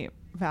my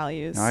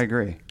values. I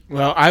agree.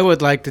 Well, I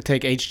would like to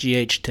take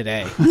HGH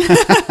today.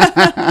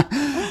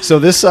 So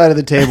this side of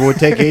the table would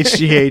take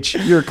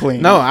HGH. You're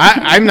clean. No,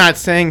 I'm not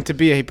saying to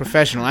be a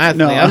professional athlete.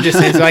 No. I'm just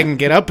saying so I can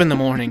get up in the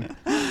morning.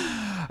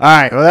 All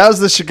right. Well, that was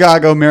the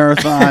Chicago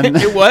Marathon.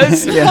 It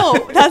was? Yeah.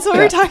 No, that's what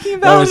we're talking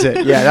about. That was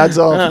it. Yeah, that's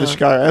all for the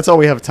Chicago. That's all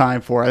we have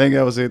time for. I think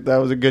that was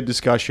a good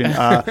discussion.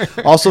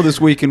 Also,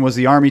 this weekend was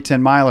the Army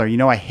 10 miler. You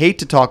know, I hate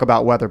to talk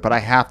about weather, but I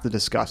have to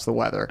discuss the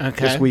weather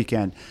this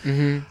weekend.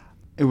 Mm-hmm.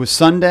 It was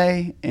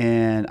Sunday,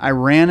 and I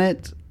ran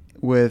it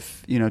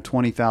with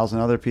 20,000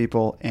 other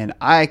people, and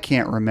I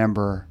can't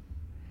remember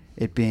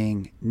it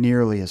being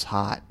nearly as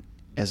hot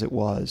as it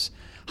was,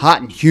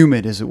 hot and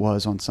humid as it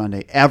was on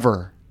Sunday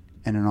ever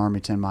in an Army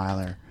 10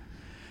 miler.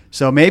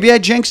 So maybe I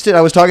jinxed it.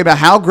 I was talking about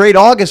how great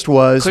August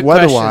was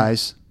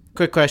weather-wise.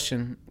 Quick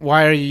question.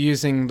 Why are you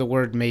using the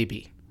word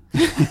maybe?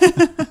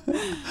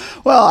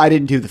 Well, I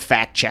didn't do the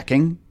fact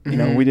checking. You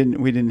know, we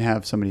didn't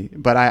have somebody,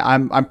 but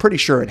I'm pretty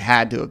sure it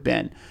had to have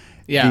been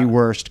the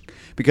worst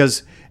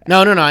because.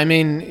 No. I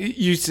mean,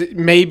 you said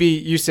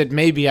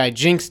maybe I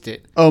jinxed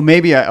it. Oh,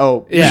 maybe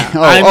yeah. Maybe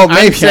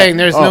I'm saying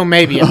there's no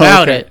maybe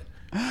about it.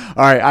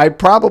 All right, I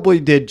probably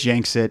did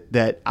jinx it.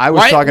 That I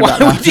was talking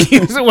about. Why would you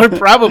use the word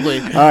probably?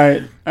 All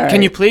right.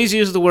 Can you please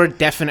use the word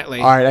definitely?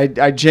 All right,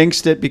 I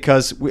jinxed it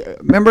because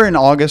remember in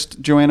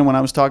August, Joanna, when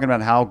I was talking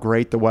about how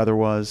great the weather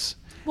was.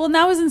 Well, and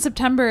that was in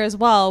September as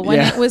well when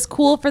it was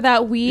cool for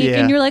that week,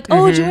 and you're like,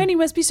 "Oh, Joanna, you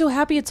must be so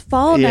happy it's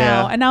fall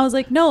now." And I was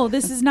like, "No,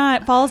 this is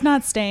not. Fall's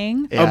not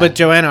staying." Yeah. Oh, but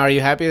Joanna, are you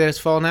happy that it's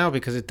fall now?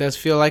 Because it does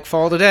feel like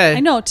fall today.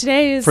 I know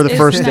today is for the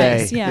first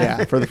nice. day.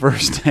 Yeah, for the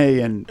first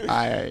day, and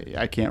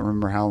I can't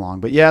remember how long,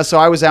 but yeah. So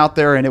I was out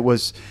there, and it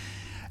was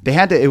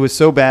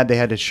so bad they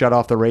had to shut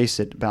off the race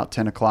at about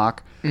 10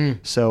 o'clock.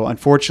 So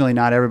unfortunately,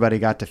 not everybody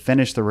got to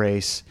finish the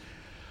race.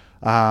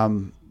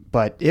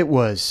 But it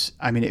was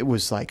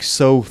like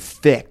so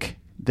thick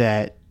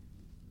that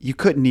you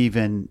couldn't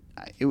even.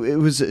 It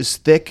was as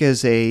thick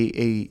as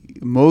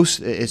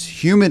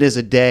as humid as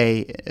a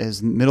day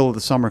as middle of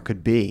the summer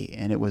could be,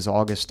 and it was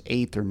August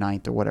 8th or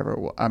 9th or whatever.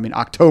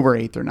 October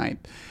 8th or 9th.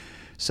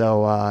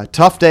 So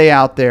tough day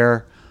out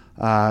there.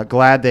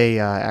 Glad they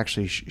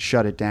actually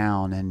shut it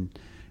down and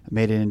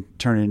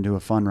turn it into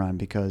a fun run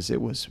because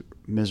it was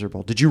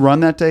miserable. Did you run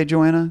that day,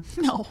 Joanna?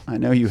 No. I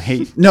know you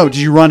hate. No, did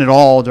you run at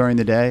all during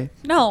the day?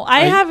 No,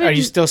 I haven't. Are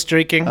you still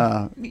streaking?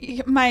 Of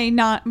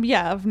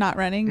not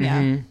running.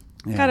 Yeah.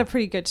 Got a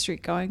pretty good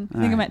streak going.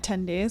 I think I'm at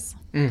 10 days.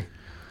 All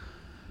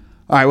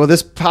right. Well,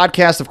 this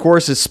podcast, of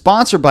course, is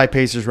sponsored by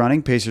Pacers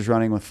Running. Pacers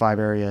Running with 5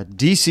 area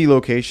DC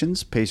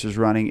locations. Pacers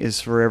Running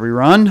is for every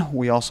run.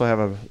 We also have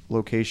a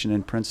location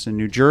in Princeton,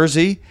 New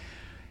Jersey.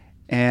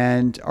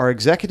 And our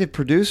executive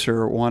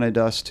producer wanted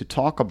us to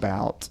talk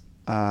about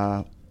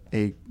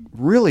a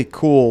really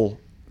cool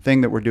thing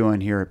that we're doing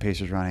here at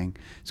Pacers Running.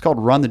 It's called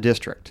Run the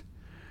District.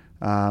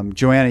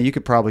 Joanna, you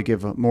could probably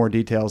give more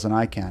details than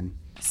I can.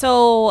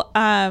 So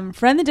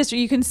for Run the District,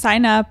 you can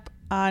sign up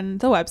on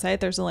the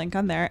website. There's a link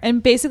on there.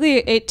 And basically,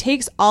 it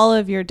takes all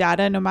of your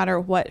data, no matter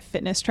what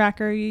fitness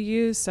tracker you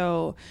use.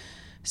 So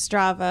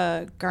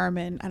Strava,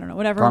 Garmin, I don't know,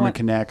 whatever. Garmin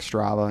Connect,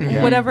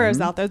 Strava. Whatever is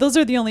out there. Those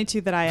are the only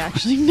two that I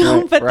actually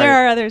know, but there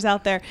are others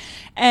out there.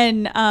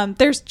 And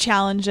there's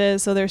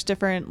challenges. So there's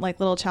different like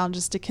little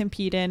challenges to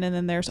compete in. And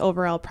then there's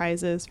overall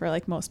prizes for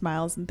like most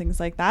miles and things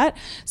like that.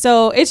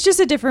 So it's just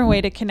a different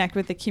way to connect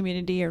with the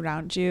community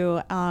around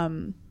you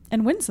and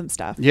win some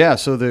stuff. Yeah.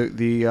 So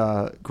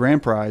the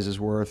grand prize is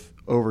worth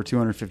over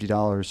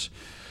 $250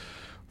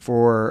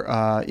 for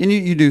and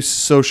you do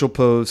social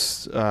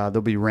posts.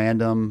 There'll be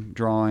random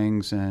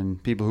drawings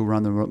and people who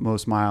run the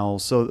most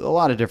miles. So a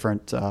lot of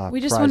different we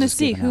just want to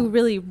see who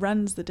really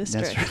runs the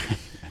district.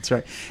 That's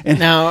right. And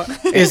now,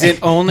 is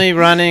it only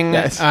running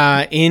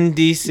in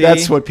DC?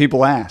 That's what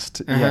people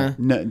asked. Yeah,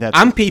 no,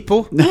 I'm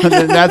people. No,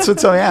 that's what.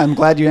 So yeah, I'm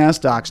glad you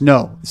asked, Docs.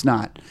 No, it's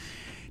not.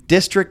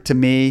 District to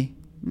me,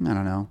 I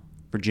don't know.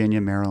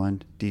 Virginia,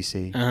 Maryland,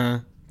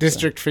 DC.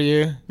 District for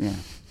you? Yeah.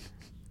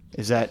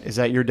 Is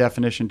that your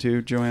definition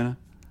too, Joanna?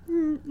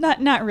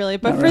 Not really,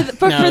 but for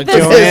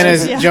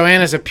this,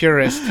 Joanna's a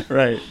purist,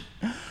 right?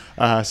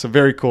 So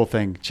very cool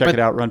thing. Check it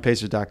out.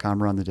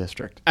 RunPacers.com. Run the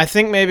district. I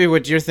think maybe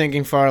what you're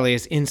thinking, Farley,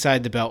 is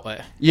inside the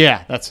Beltway.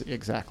 Yeah, that's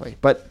exactly.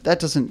 But that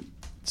doesn't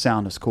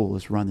sound as cool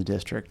as run the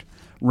district.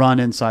 Run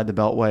inside the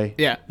Beltway.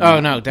 Yeah. Oh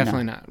no,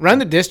 definitely not. Run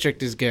the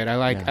district is good. I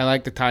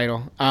like the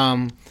title.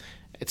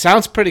 It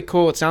sounds pretty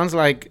cool. It sounds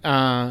like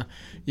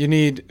you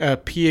need a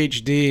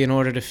PhD in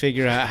order to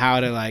figure out how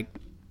to like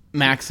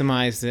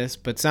maximize this.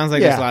 But it sounds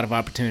like there's a lot of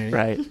opportunity.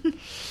 Right.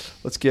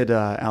 Let's get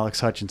Alex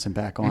Hutchinson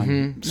back on.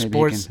 Mm-hmm.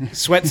 Sports,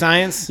 sweat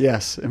science.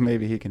 Yes, and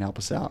maybe he can help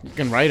us out. You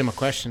can write him a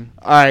question.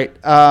 All right.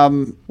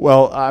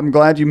 Well, I'm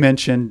glad you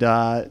mentioned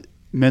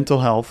mental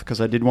health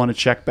because I did want to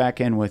check back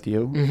in with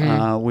you.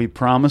 Mm-hmm. We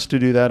promised to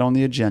do that on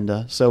the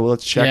agenda, so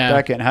let's check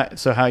back in.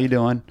 How you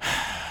doing?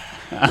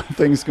 How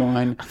things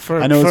going?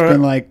 I know it's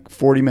been like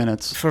 40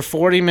 minutes. For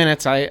 40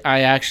 minutes, I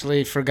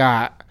actually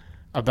forgot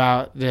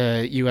about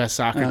the U.S.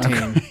 soccer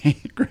team.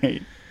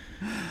 Great.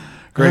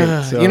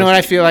 So, you know what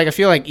I feel like? I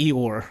feel like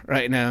Eeyore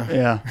right now.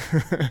 Yeah.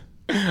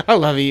 I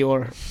love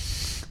Eeyore.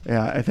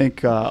 Yeah, I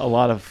think a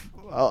lot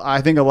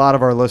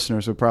of our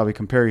listeners would probably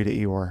compare you to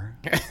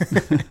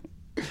Eeyore.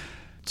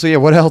 So yeah,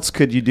 what else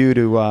could you do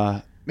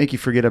to make you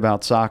forget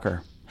about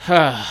soccer?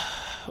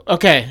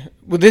 Okay,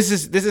 well this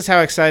is how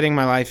exciting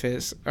my life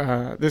is.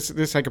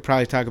 This I could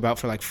probably talk about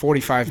for like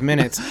 45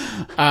 minutes.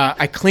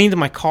 I cleaned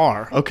my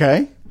car.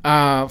 Okay.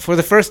 For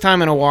the first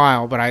time in a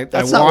while, but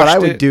That's not what I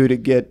would do to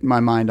get my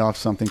mind off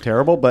something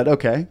terrible, but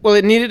okay. Well,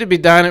 it needed to be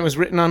done. It was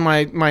written on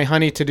my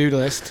honey to-do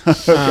list,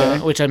 okay.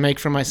 Which I make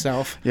for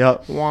myself.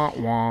 Yep. Wah,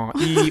 wah,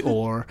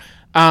 Eeyore.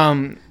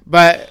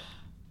 But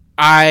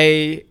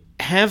I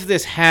have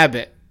this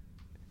habit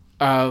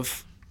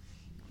of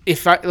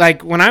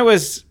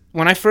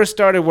when I first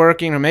started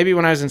working, or maybe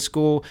when I was in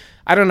school,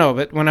 I don't know,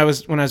 but when I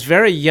was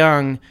very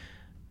young,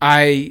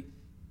 I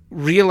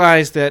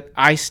realized that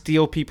I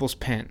steal people's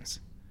pens.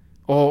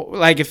 Or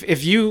like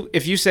if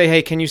you say,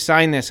 hey, can you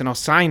sign this, and I'll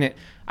sign it,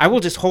 I will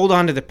just hold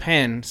on to the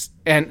pen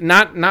and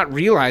not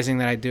realizing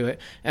that I do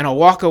it, and I'll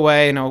walk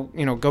away and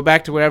I'll go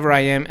back to wherever I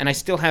am, and I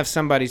still have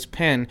somebody's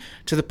pen,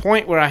 to the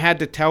point where I had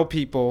to tell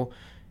people,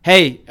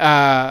 hey,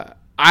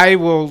 I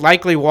will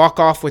likely walk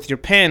off with your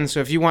pen,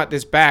 so if you want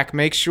this back,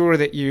 make sure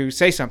that you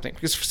say something,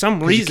 because for some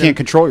reason you can't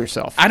control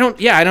yourself. I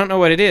don't know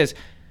what it is.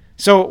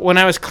 So when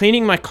I was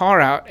cleaning my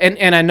car out,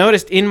 and I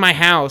noticed in my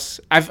house,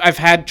 I've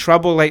had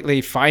trouble lately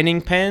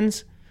finding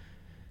pens.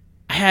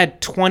 I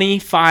had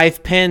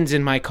 25 pens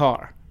in my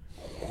car.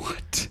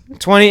 What?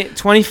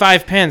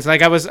 25 pens.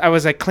 Like I was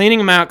like cleaning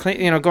them out,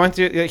 going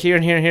through here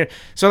and here and here.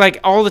 So like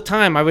all the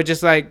time, I would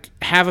just like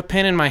have a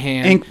pen in my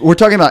hand. We're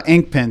talking about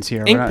ink pens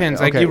here. Ink pens,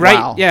 like you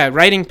write, wow.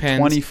 Writing pens.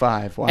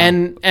 25. Wow.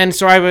 And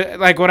so I would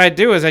like what I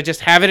do is I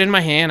just have it in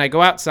my hand. I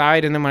go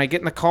outside, and then when I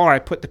get in the car, I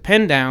put the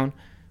pen down.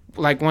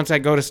 Like once I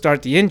go to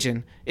start the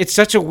engine, it's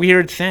such a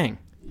weird thing.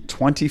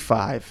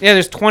 25. Yeah,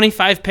 there's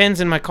 25 pens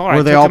in my car.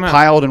 Were they all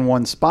piled in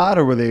one spot,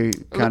 or were they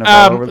kind of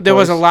all over the There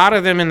place? was a lot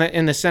of them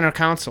in the center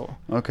console.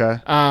 Okay.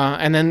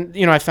 And then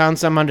I found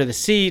some under the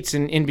seats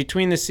and in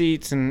between the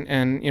seats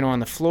and on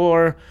the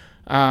floor.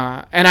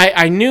 And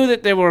I knew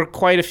that there were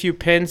quite a few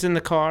pens in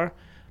the car.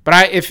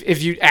 But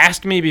if you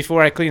asked me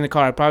before I cleaned the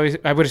car,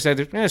 I would have said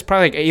there's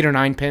probably like 8 or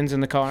 9 pens in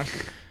the car.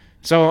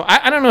 So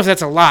I don't know if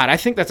that's a lot. I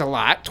think that's a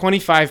lot.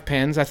 25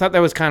 pens. I thought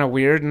that was kind of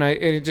weird, and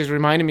it just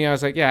reminded me. I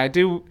was like, yeah, I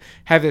do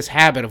have this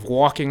habit of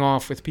walking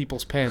off with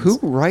people's pens. Who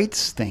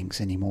writes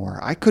things anymore?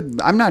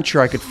 I'm not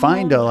sure I could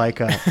find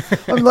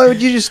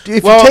if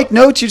you take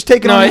notes, you just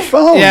take it on your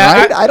phone,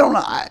 right? I don't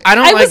know.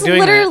 I was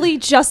literally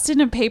just in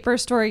a paper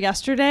store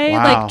yesterday,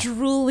 like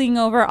drooling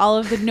over all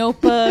of the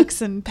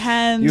notebooks and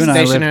pens. You and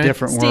I live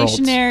different worlds.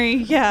 Stationery,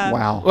 yeah.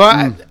 Wow.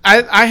 Well,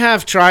 I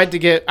have tried to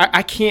get.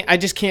 I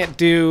just can't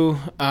do.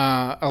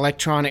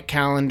 Electronic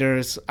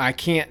calendars. I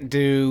can't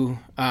do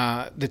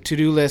the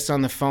to-do lists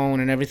on the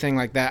phone and everything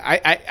like that.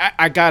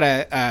 I got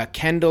a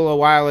Kindle a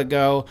while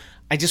ago.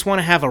 I just want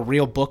to have a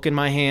real book in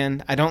my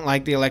hand. I don't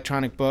like the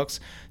electronic books.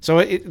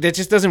 So that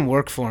just doesn't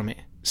work for me.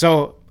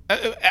 So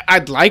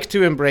I'd like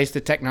to embrace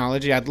the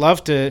technology. I'd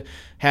love to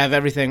have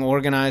everything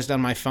organized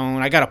on my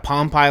phone. I got a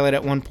Palm Pilot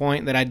at one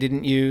point that I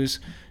didn't use.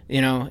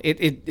 You know,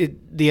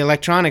 the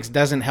electronics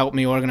doesn't help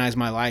me organize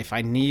my life.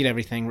 I need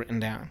everything written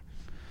down.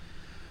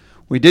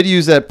 We did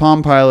use that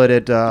Palm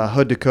Pilot at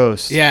Hood to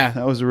Coast. Yeah.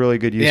 That was a really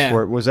good use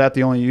for it. Was that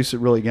the only use it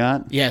really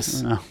got?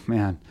 Yes. Oh,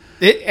 man.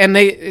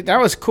 That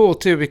was cool,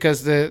 too,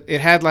 because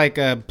it had like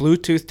a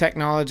Bluetooth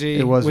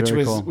technology, which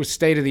was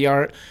state of the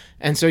art.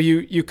 And so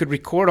you could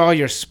record all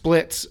your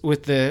splits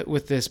with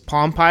this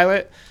Palm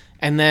Pilot.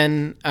 And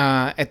then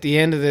at the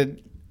end of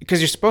because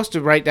you're supposed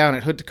to write down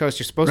at Hood to Coast,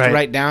 you're supposed to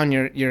write down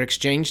your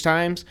exchange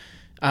times.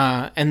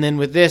 And then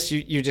with this,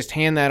 you just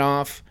hand that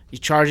off, you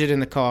charge it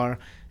in the car,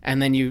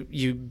 and then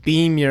you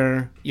beam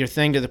your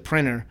thing to the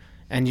printer,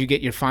 and you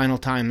get your final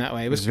time that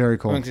way. It was very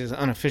cool. It was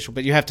unofficial,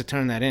 but you have to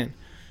turn that in.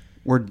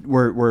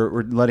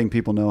 We're letting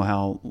people know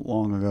how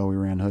long ago we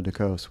ran Hood to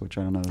Coast, which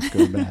I don't know if it's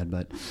good or bad.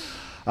 But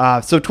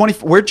so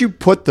where'd you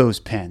put those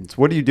pens?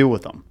 What do you do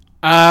with them?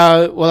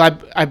 Well,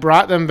 I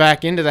brought them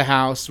back into the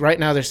house. Right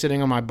now they're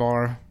sitting on my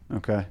bar.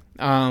 Okay.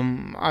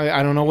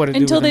 I don't know what to do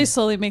until with they them.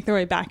 slowly make their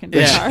way back into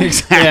the car.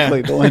 Exactly.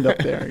 Yeah. They'll end up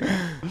there.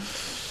 Yeah.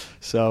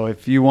 So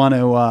if you want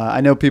to,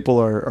 I know people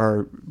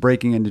are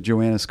breaking into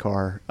Joanna's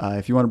car.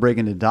 If you want to break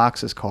into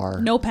Doc's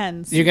car, no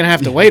pens. You're gonna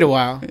have to wait a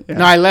while. Yeah.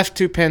 No, I left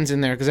 2 pens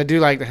in there because I do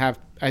like to have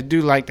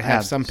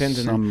some pens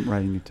in there. Some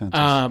writing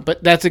utensils.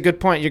 But that's a good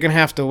point. You're gonna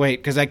have to wait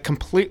because I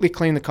completely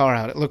cleaned the car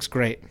out. It looks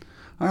great.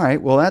 All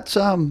right. Well, that's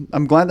I'm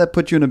glad that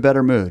put you in a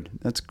better mood.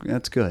 That's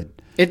good.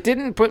 It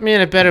didn't put me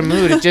in a better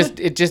mood.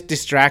 It just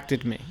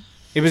distracted me.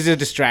 It was a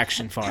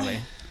distraction, Farley.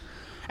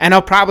 And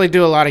I'll probably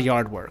do a lot of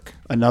yard work.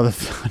 Another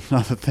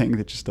thing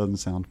that just doesn't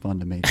sound fun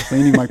to me.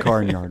 Cleaning my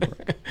car and yard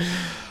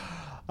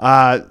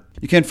work.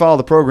 You can follow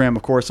the program,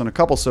 of course, on a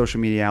couple social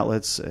media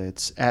outlets.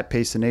 It's at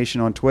Pace the Nation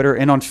on Twitter.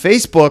 And on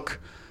Facebook,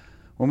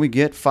 when we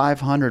get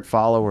 500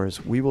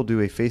 followers, we will do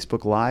a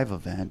Facebook Live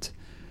event.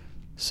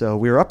 So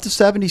we're up to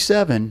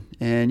 77,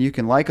 and you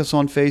can like us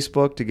on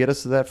Facebook to get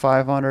us to that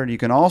 500. You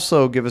can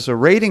also give us a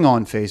rating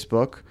on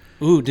Facebook.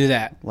 Ooh, do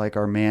that. Like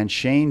our man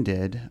Shane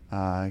did.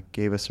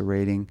 Gave us a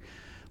rating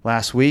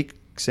last week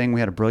saying we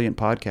had a brilliant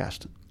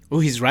podcast. Ooh,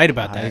 he's right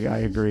about that. I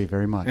agree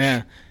very much.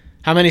 Yeah.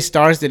 How many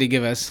stars did he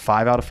give us?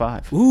 5 out of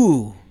 5.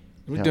 Ooh,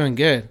 we're doing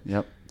good.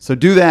 Yep. So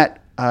do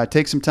that.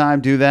 Take some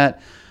time. Do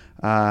that.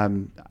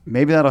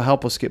 Maybe that'll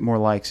help us get more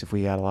likes if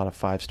we got a lot of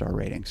 5-star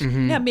ratings.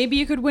 Mm-hmm. Yeah, maybe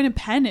you could win a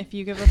pen if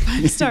you give a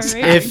 5-star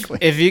rating.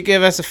 If you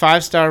give us a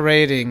 5-star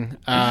rating,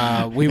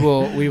 we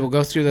will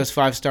go through those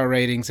 5-star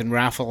ratings and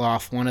raffle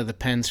off one of the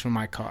pens from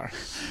my car.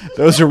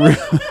 Those are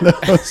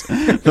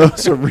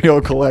those are real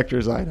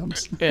collector's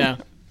items. Yeah.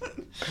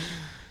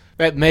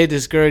 That may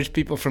discourage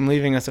people from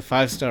leaving us a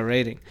 5-star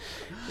rating.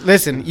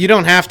 Listen, you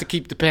don't have to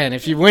keep the pen.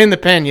 If you win the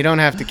pen, you don't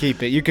have to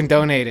keep it. You can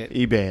donate it.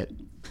 eBay it.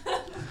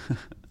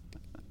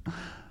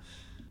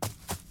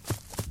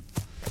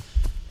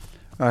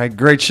 All right,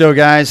 great show,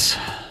 guys.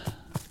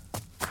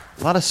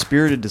 A lot of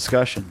spirited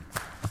discussion.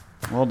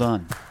 Well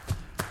done.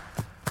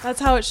 That's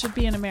how it should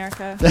be in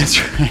America. That's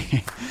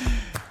right.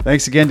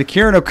 Thanks again to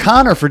Kieran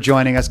O'Connor for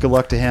joining us. Good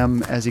luck to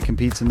him as he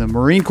competes in the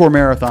Marine Corps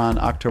Marathon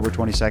October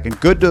 22nd.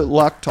 Good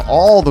luck to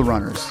all the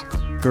runners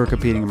who are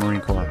competing in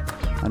Marine Corps.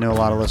 I know a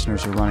lot of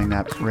listeners are running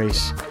that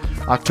race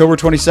October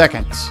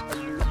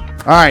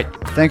 22nd. All right.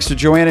 Thanks to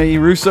Joanna E.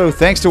 Russo.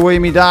 Thanks to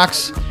William E.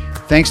 Docs.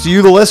 Thanks to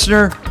you, the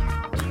listener.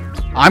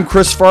 I'm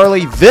Chris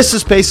Farley. This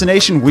is Pace the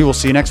Nation. We will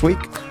see you next week.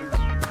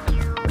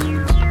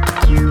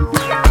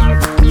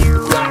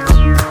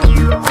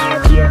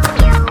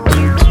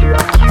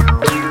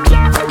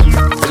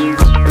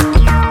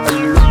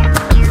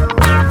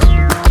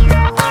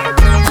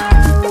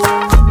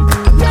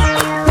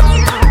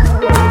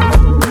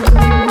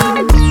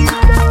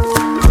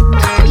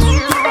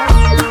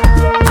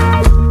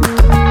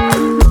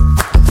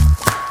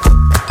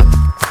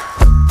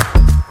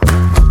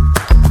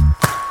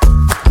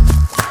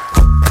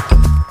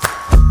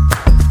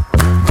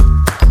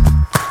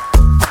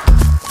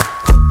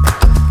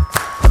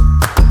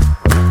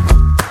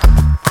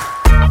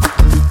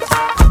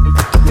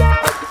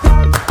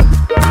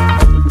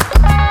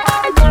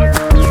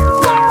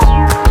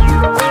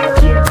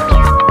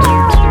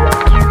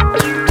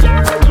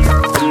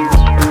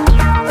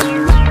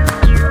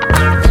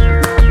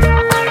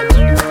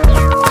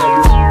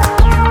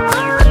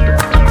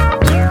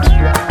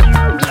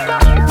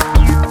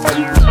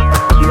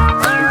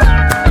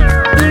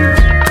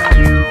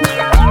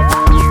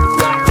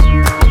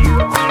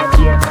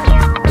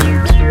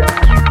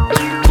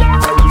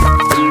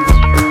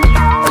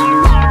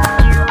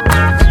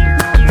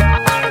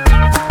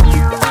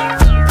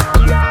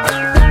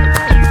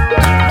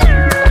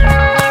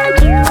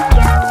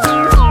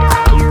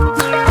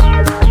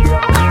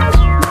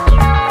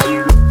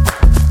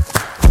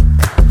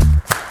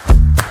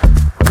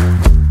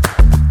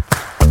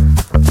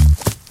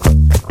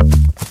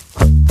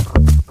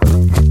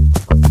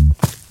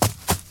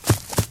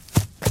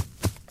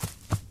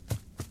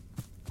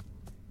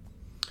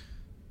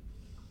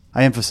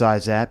 I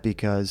emphasize that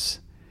because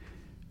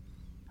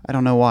I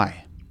don't know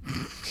why.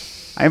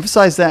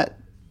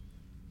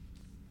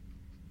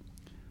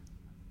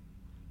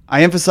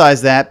 I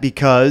emphasize that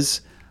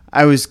because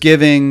I was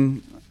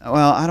giving.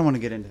 Well, I don't want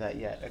to get into that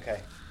yet. Okay.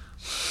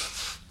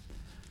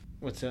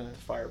 What's that?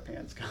 Fire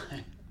pants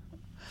guy.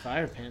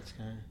 Fire pants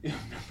guy. Yeah,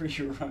 remember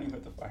you were running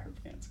with the fire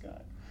pants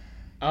guy.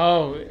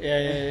 Oh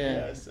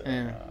yeah. So,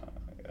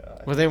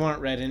 well, they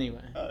weren't red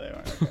anyway. Oh, they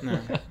weren't. No.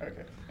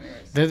 Okay.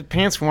 Anyways. The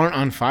pants weren't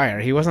on fire.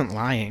 He wasn't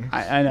lying.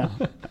 I know.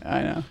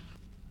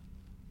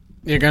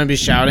 You're gonna be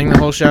shouting the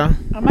whole show?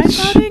 Am I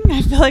shouting?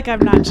 I feel like I'm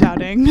not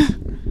shouting.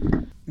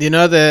 You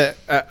know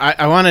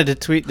I wanted to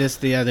tweet this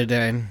the other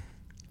day.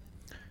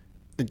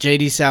 The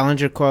J.D.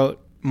 Salinger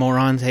quote: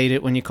 "Morons hate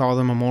it when you call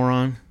them a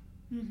moron."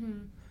 Mm-hmm.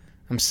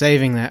 I'm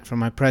saving that for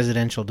my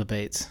presidential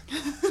debates.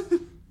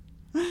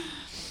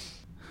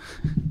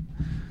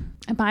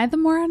 Am I the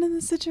moron in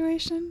this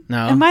situation?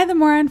 No. Am I the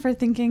moron for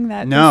thinking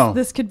that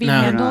this could be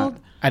handled?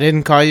 I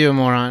didn't call you a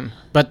moron,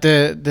 but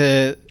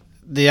the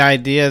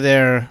idea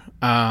there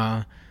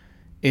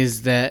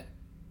is that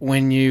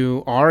when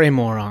you are a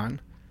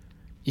moron,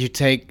 you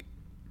take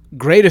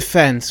great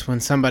offense when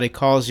somebody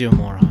calls you a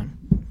moron.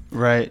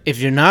 Right. If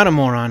you're not a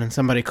moron and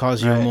somebody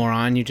calls you a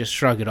moron, you just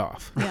shrug it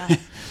off. Yeah.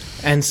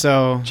 And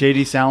so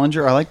J.D.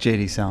 Salinger, I like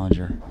J.D.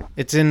 Salinger.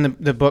 It's in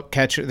the book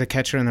The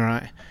Catcher in the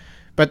Rye.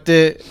 But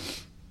the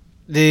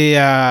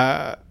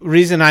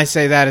reason I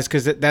say that is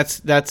because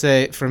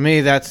for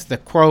me that's the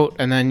quote,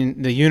 and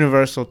then the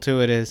universal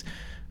to it is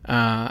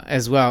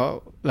as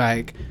well,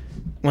 like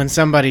when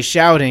somebody's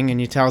shouting and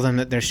you tell them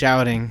that they're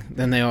shouting,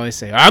 then they always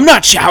say, "I'm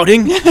not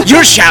shouting,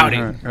 you're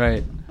shouting."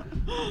 Right.